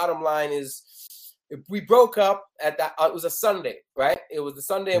bottom line is we broke up at that. It was a Sunday, right? It was the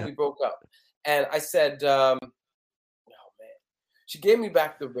Sunday and we broke up. And I said, oh, man. She gave me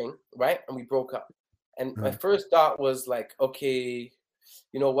back the ring, right? And we broke up. And my first thought was like, okay,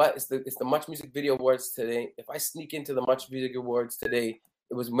 you know what? It's the Much Music Video Awards today. If I sneak into the Much Music Awards today,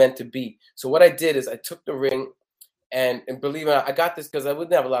 it was meant to be. So what I did is I took the ring. And believe it or not, I got this because I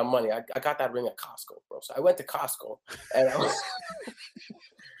wouldn't have a lot of money. I got that ring at Costco, bro. So I went to Costco and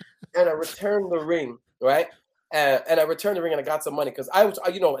I returned the ring, right? And I returned the ring and I got some money because I was,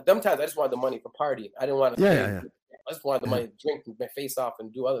 at them times I just wanted the money for partying. I didn't want to. I just wanted the money to drink my face off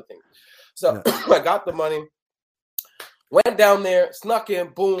and do other things. So I got the money, went down there, snuck in,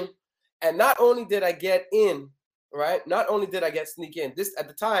 boom. And not only did I get in, right? Not only did I sneak in. This at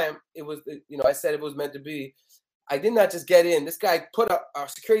the time it was, I said it was meant to be. I did not just get in. This guy put a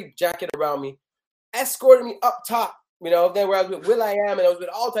security jacket around me, escorted me up top, then where I was with Will.i.am and I was with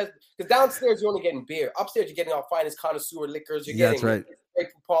all types. Because downstairs, you're only getting beer. Upstairs, you're getting all finest connoisseur liquors. You're getting that's right.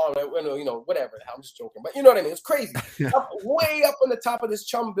 Palm, whatever. I'm just joking. But you know what I mean? It's crazy. Way up on the top of this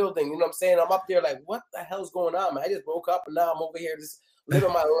chum building. You know what I'm saying? I'm up there like, what the hell's going on, man? I just broke up and now I'm over here just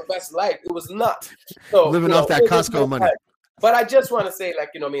living my best life. It was nuts. So, living off that Costco money. But I just want to say,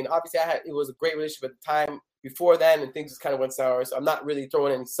 obviously it was a great relationship at the time. Before then, and things just kind of went sour. So I'm not really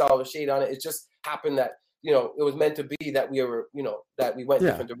throwing any salt or shade on it. It just happened that, it was meant to be that we were, that we went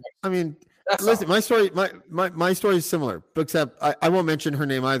different directions. I mean, listen, my story is similar, except I won't mention her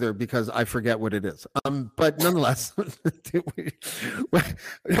name either because I forget what it is. But nonetheless,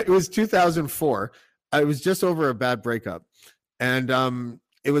 it was 2004. I was just over a bad breakup. And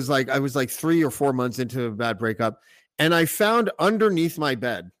it was like, I was like 3 or 4 months into a bad breakup. And I found underneath my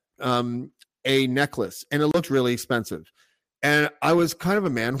bed, a necklace, and it looked really expensive. And I was kind of a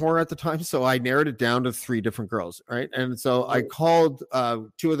man whore at the time, so I narrowed it down to 3 different girls, right? And so I called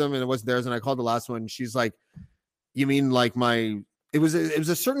 2 of them, and it wasn't theirs, and I called the last one. And she's like, "You mean like it was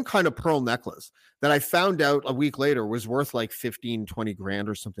a certain kind of pearl necklace that I found out a week later was worth like 15, 20 grand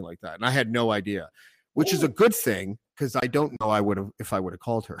or something like that, and I had no idea, which is a good thing because I don't know if I would have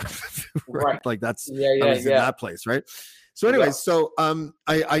called her, right? Like that's I was in that place, right?" So anyways, so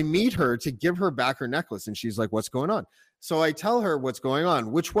I meet her to give her back her necklace, and she's like, "What's going on?" So I tell her what's going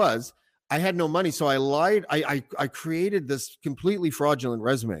on, which was I had no money. So I lied. I created this completely fraudulent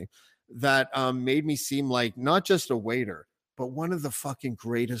resume that made me seem like not just a waiter, but one of the fucking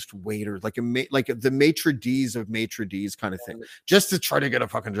greatest waiters, like the maitre d's of maitre d's kind of thing, just to try to get a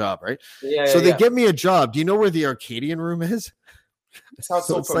fucking job, right? So they get me a job. Do you know where the Arcadian Room is? It sounds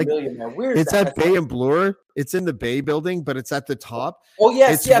so familiar, man. Where is it's that? At Bay and Bloor. It's in the Bay building, but it's at the top. Oh,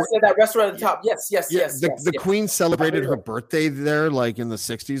 yes, that restaurant at the top. Yes. The Queen celebrated her birthday there, like in the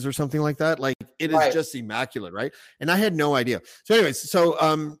 60s or something like that. Like it is just immaculate, right? And I had no idea. So anyways,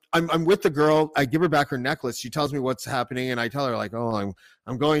 I'm with the girl. I give her back her necklace. She tells me what's happening, and I tell her like, oh,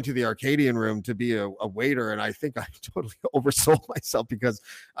 I'm going to the Arcadian Room to be a waiter, and I think I totally oversold myself because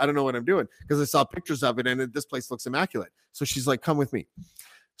I don't know what I'm doing because I saw pictures of it, and this place looks immaculate. So she's like, come with me.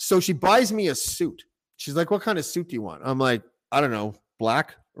 So she buys me a suit. She's like, what kind of suit do you want? I'm like, I don't know,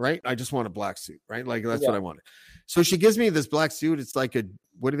 black, right? I just want a black suit, right? Like that's what I wanted. So she gives me this black suit. It's like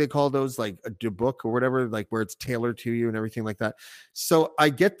what do they call those? Like a dubook or whatever, like where it's tailored to you and everything like that. So I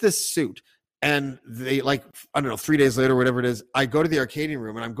get this suit and they like, I don't know, 3 days later, whatever it is, I go to the Arcadian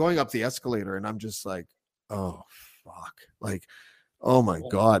Room and I'm going up the escalator and I'm just like, oh, fuck. Like, oh my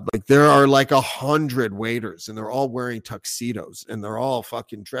God. Like there are like 100 waiters and they're all wearing tuxedos and they're all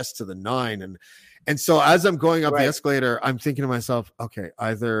fucking dressed to the nine. And so as I'm going up the escalator, I'm thinking to myself, okay,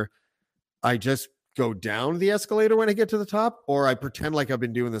 either I just go down the escalator when I get to the top or I pretend like I've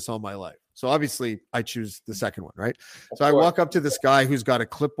been doing this all my life. So obviously I choose the second one, right? So I walk up to this guy who's got a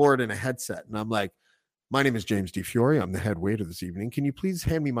clipboard and a headset and I'm like, my name is James DeFiore. I'm the head waiter this evening. Can you please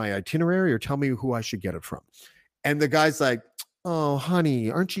hand me my itinerary or tell me who I should get it from? And the guy's like, oh, honey,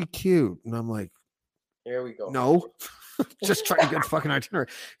 aren't you cute? And I'm like, here we go. No, just trying to get a fucking itinerary.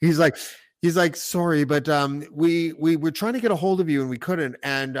 He's like, sorry, but we were trying to get a hold of you and we couldn't.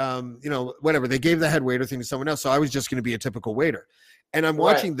 And, whatever, they gave the head waiter thing to someone else. So I was just going to be a typical waiter. And I'm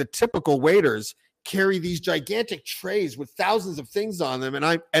watching the typical waiters carry these gigantic trays with thousands of things on them.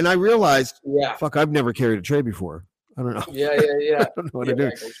 And I realized, fuck, I've never carried a tray before. I don't know. Yeah. I don't know what to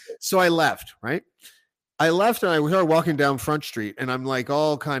do. So I left, right? I left and I started walking down Front Street and I'm like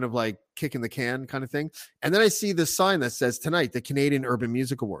all kind of like kicking the can kind of thing. And then I see this sign that says tonight, the Canadian Urban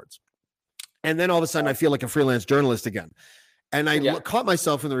Music Awards. And then all of a sudden I feel like a freelance journalist again. And I caught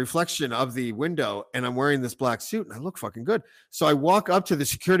myself in the reflection of the window and I'm wearing this black suit and I look fucking good. So I walk up to the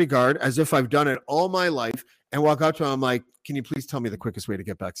security guard as if I've done it all my life and walk up to him. I'm like, can you please tell me the quickest way to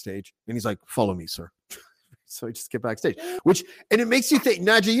get backstage? And he's like, follow me, sir. So I just get backstage, and it makes you think,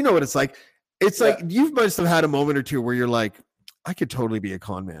 Naja, you know what it's like. It's like you must have had a moment or two where you're like, I could totally be a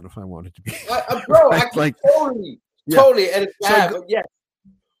con man if I wanted to be. Bro, right? I could like, totally. And it's bad, but yes.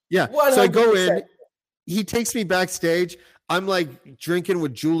 Yeah. 100%. So I go in, he takes me backstage. I'm like drinking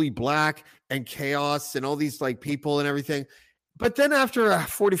with Julie Black and Chaos and all these like people and everything. But then after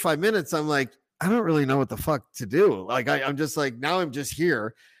 45 minutes, I'm like, I don't really know what the fuck to do. Like, I'm just like, now I'm just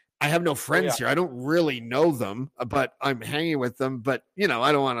here. I have no friends here. I don't really know them, but I'm hanging with them. But, I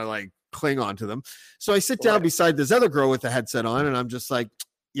don't want to like cling on to them. So I sit down beside this other girl with the headset on and I'm just like,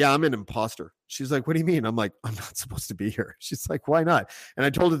 yeah, I'm an imposter. She's like, what do you mean? I'm like, I'm not supposed to be here. She's like, why not? And I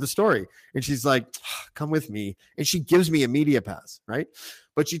told her the story and she's like, come with me. And she gives me a media pass, right?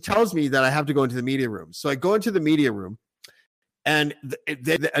 But she tells me that I have to go into the media room. So I go into the media room and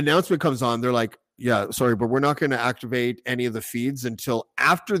the announcement comes on. They're like, yeah, sorry, but we're not going to activate any of the feeds until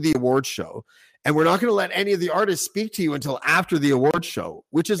after the award show. And we're not going to let any of the artists speak to you until after the award show,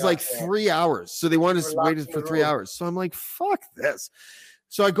 which is like 3 hours. So they want us to wait for 3 hours. So I'm like, fuck this.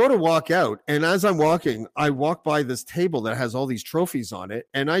 So I go to walk out. And as I'm walking, I walk by this table that has all these trophies on it.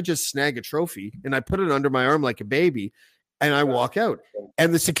 And I just snag a trophy and I put it under my arm like a baby. And I walk out.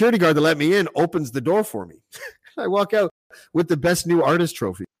 And the security guard that let me in opens the door for me. I walk out with the best new artist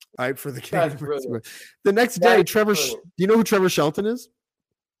trophy. All right, for the Canadian. The next day, do you know who Trevor Shelton is?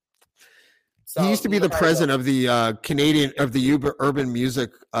 He used to be the president of the Urban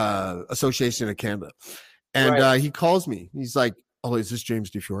Music Association of Canada. And he calls me. He's like, oh, is this James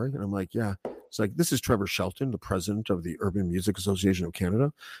DeFiore? And I'm like, yeah. It's like, this is Trevor Shelton, the president of the Urban Music Association of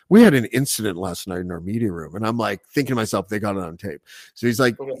Canada. We had an incident last night in our media room. And I'm like thinking to myself, they got it on tape. So he's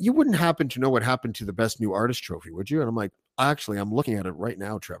like, you wouldn't happen to know what happened to the best new artist trophy, would you? And I'm like, actually, I'm looking at it right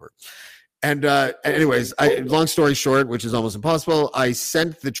now, Trevor. And anyways, long story short, which is almost impossible, I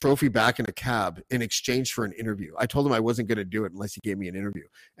sent the trophy back in a cab in exchange for an interview. I told him I wasn't going to do it unless he gave me an interview.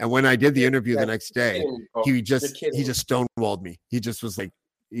 And when I did the interview the next day, he just stonewalled me. He just was like,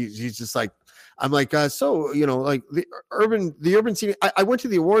 he's just like, I'm like, so, like the urban scene, I went to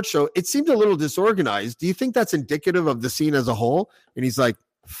the award show. It seemed a little disorganized. Do you think that's indicative of the scene as a whole? And he's like,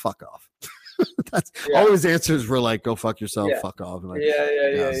 fuck off. That's all his answers were like, go fuck yourself, fuck off. Like,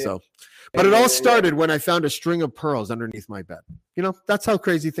 So, but it all started when I found a string of pearls underneath my bed. That's how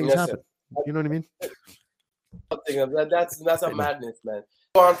crazy things happen. You know what I mean? That's a madness, man.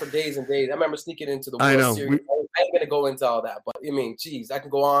 on for days and days. I remember sneaking into the World Series. I ain't gonna go into all that, but I mean, geez, I can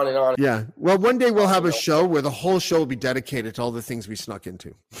go on and on. Yeah. Well, one day we'll have a show where the whole show will be dedicated to all the things we snuck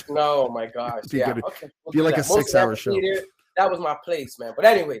into. Oh my gosh. Yeah. Okay. Be like a 6-hour show. That was my place, man. But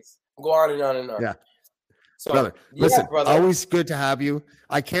anyways, go on and on and on. Yeah. So, brother, listen, always good to have you.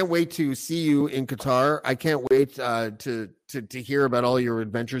 I can't wait to see you in Qatar. I can't wait to hear about all your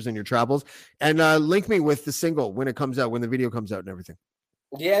adventures and your travels. And link me with the single when it comes out, when the video comes out and everything.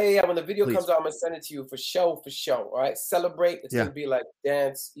 Yeah. When the video comes out, I'm going to send it to you for show. All right. Celebrate. It's going to be like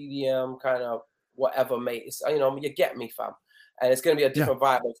dance, EDM, kind of whatever, mate. It's, you get me, fam. And it's going to be a different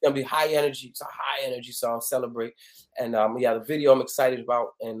vibe. It's going to be high energy. It's a high energy song, Celebrate. And the video I'm excited about.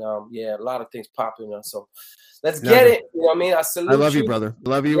 And a lot of things popping up. So let's get it. You know what I mean? I love you, brother. I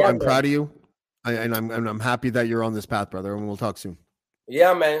love you. Yeah, I'm proud of you. I'm happy that you're on this path, brother. And we'll talk soon.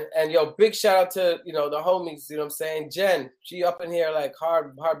 Yeah, man. And big shout out to, the homies, you know what I'm saying? Jen, she up in here like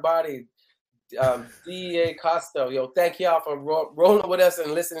hard body. DEA Costa. Thank y'all for rolling with us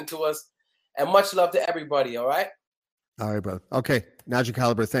and listening to us. And much love to everybody. All right. All right, brother. Okay. Najee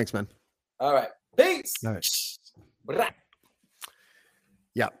Caliber. Thanks, man. All right. Peace. All right.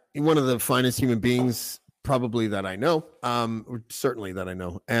 Yeah. One of the finest human beings probably that I know. Certainly that I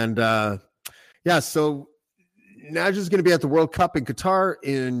know. And so Najee's going to be at the World Cup in Qatar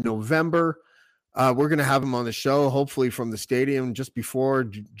in November. We're going to have him on the show, hopefully from the stadium just before,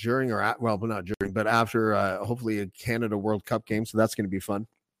 during, or not during, but after hopefully a Canada World Cup game. So that's going to be fun.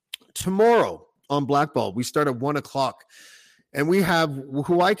 Tomorrow on Blackball, we start at 1:00, and we have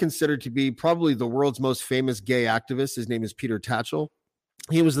who I consider to be probably the world's most famous gay activist. His name is Peter Tatchell.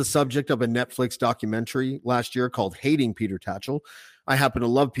 He was the subject of a Netflix documentary last year called Hating Peter Tatchell. I happen to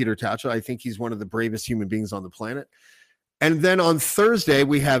love Peter Tatchell. I think he's one of the bravest human beings on the planet. And then on Thursday,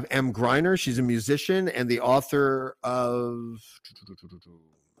 we have M. Greiner. She's a musician and the author of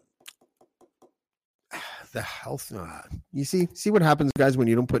The Health. You see what happens, guys, when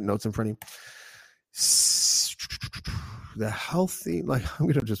you don't put notes in front of you? The Healthy, I'm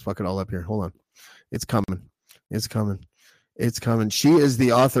going to just fuck it all up here. Hold on. It's coming. She is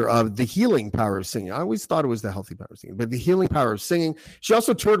the author of The Healing Power of Singing. I always thought it was The Healthy Power of Singing, but The Healing Power of Singing. She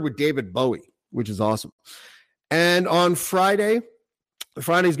also toured with David Bowie, which is awesome. And on Friday's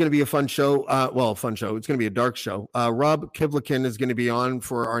going to be a fun show. Fun show. It's going to be a dark show. Rob Kivlikin is going to be on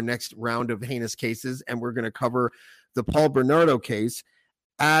for our next round of heinous cases, and we're going to cover the Paul Bernardo case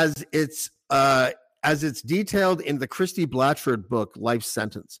as it's detailed in the Christy Blatchford book, Life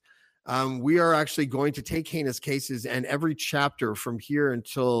Sentence. We are actually going to take heinous cases, and every chapter from here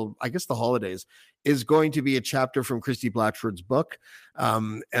until, I guess, the holidays is going to be a chapter from Christy Blatchford's book.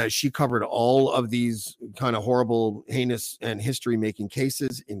 She covered all of these kind of horrible, heinous, and history-making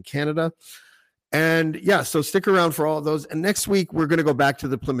cases in Canada. And so stick around for all of those. And next week, we're going to go back to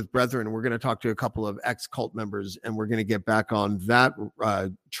the Plymouth Brethren. We're going to talk to a couple of ex-cult members, and we're going to get back on that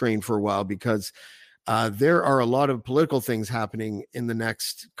train for a while because there are a lot of political things happening in the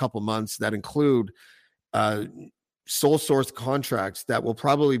next couple months that include sole source contracts that will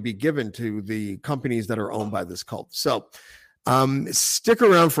probably be given to the companies that are owned by this cult. So stick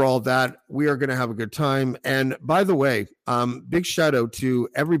around for all that. We are going to have a good time. And by the way, big shout out to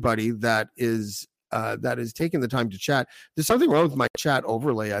everybody that is taking the time to chat. There's something wrong with my chat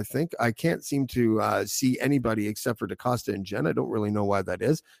overlay. I think I can't seem to see anybody except for DaCosta and Jen. I don't really know why that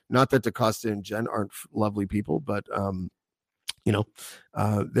is. Not that DaCosta and Jen aren't lovely people, but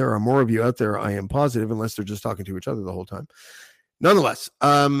there are more of you out there, I am positive, unless they're just talking to each other the whole time. Nonetheless,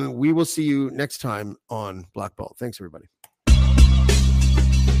 we will see you next time on Blackball. Thanks, everybody.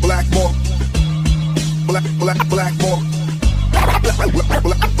 Blackmore. Blackmore. Blackmore.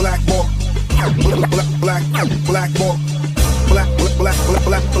 Blackmore.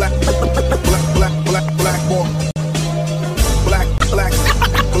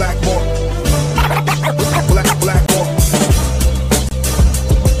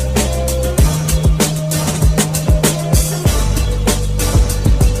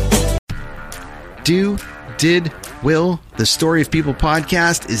 Do, Did, Will, the Story of People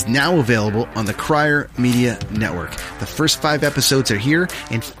podcast is now available on the Crier Media Network. The first 5 episodes are here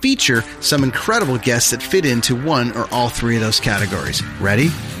and feature some incredible guests that fit into one or all 3 of those categories. Ready?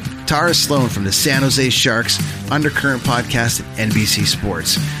 Tara Sloan from the San Jose Sharks, Undercurrent podcast at NBC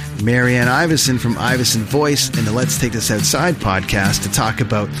Sports. Marianne Iveson from Iveson Voice and the Let's Take This Outside podcast to talk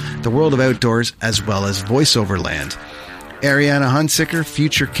about the world of outdoors as well as voiceover land. Ariana Hunsicker,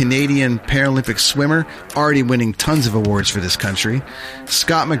 future Canadian Paralympic swimmer, already winning tons of awards for this country.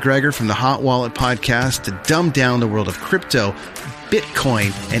 Scott McGregor from the Hot Wallet podcast to dumb down the world of crypto,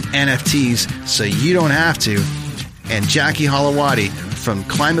 Bitcoin, and NFTs so you don't have to. and Jackie Holowati from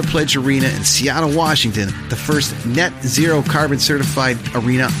Climate Pledge Arena in Seattle, Washington, the first net zero carbon certified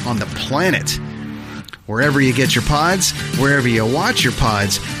arena on the planet. Wherever you get your pods, wherever you watch your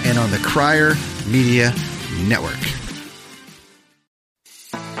pods, and on the Crier Media Network.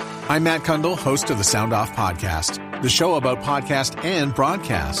 I'm Matt Kundle, host of the Sound Off Podcast, the show about podcast and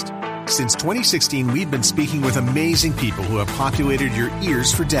broadcast. Since 2016, we've been speaking with amazing people who have populated your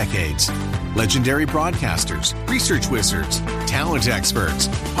ears for decades. Legendary broadcasters, research wizards, talent experts,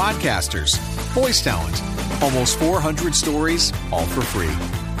 podcasters, voice talent. Almost 400 stories, all for free.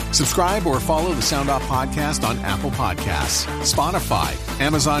 Subscribe or follow the Sound Off Podcast on Apple Podcasts, Spotify,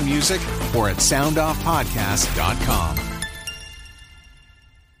 Amazon Music, or at soundoffpodcast.com.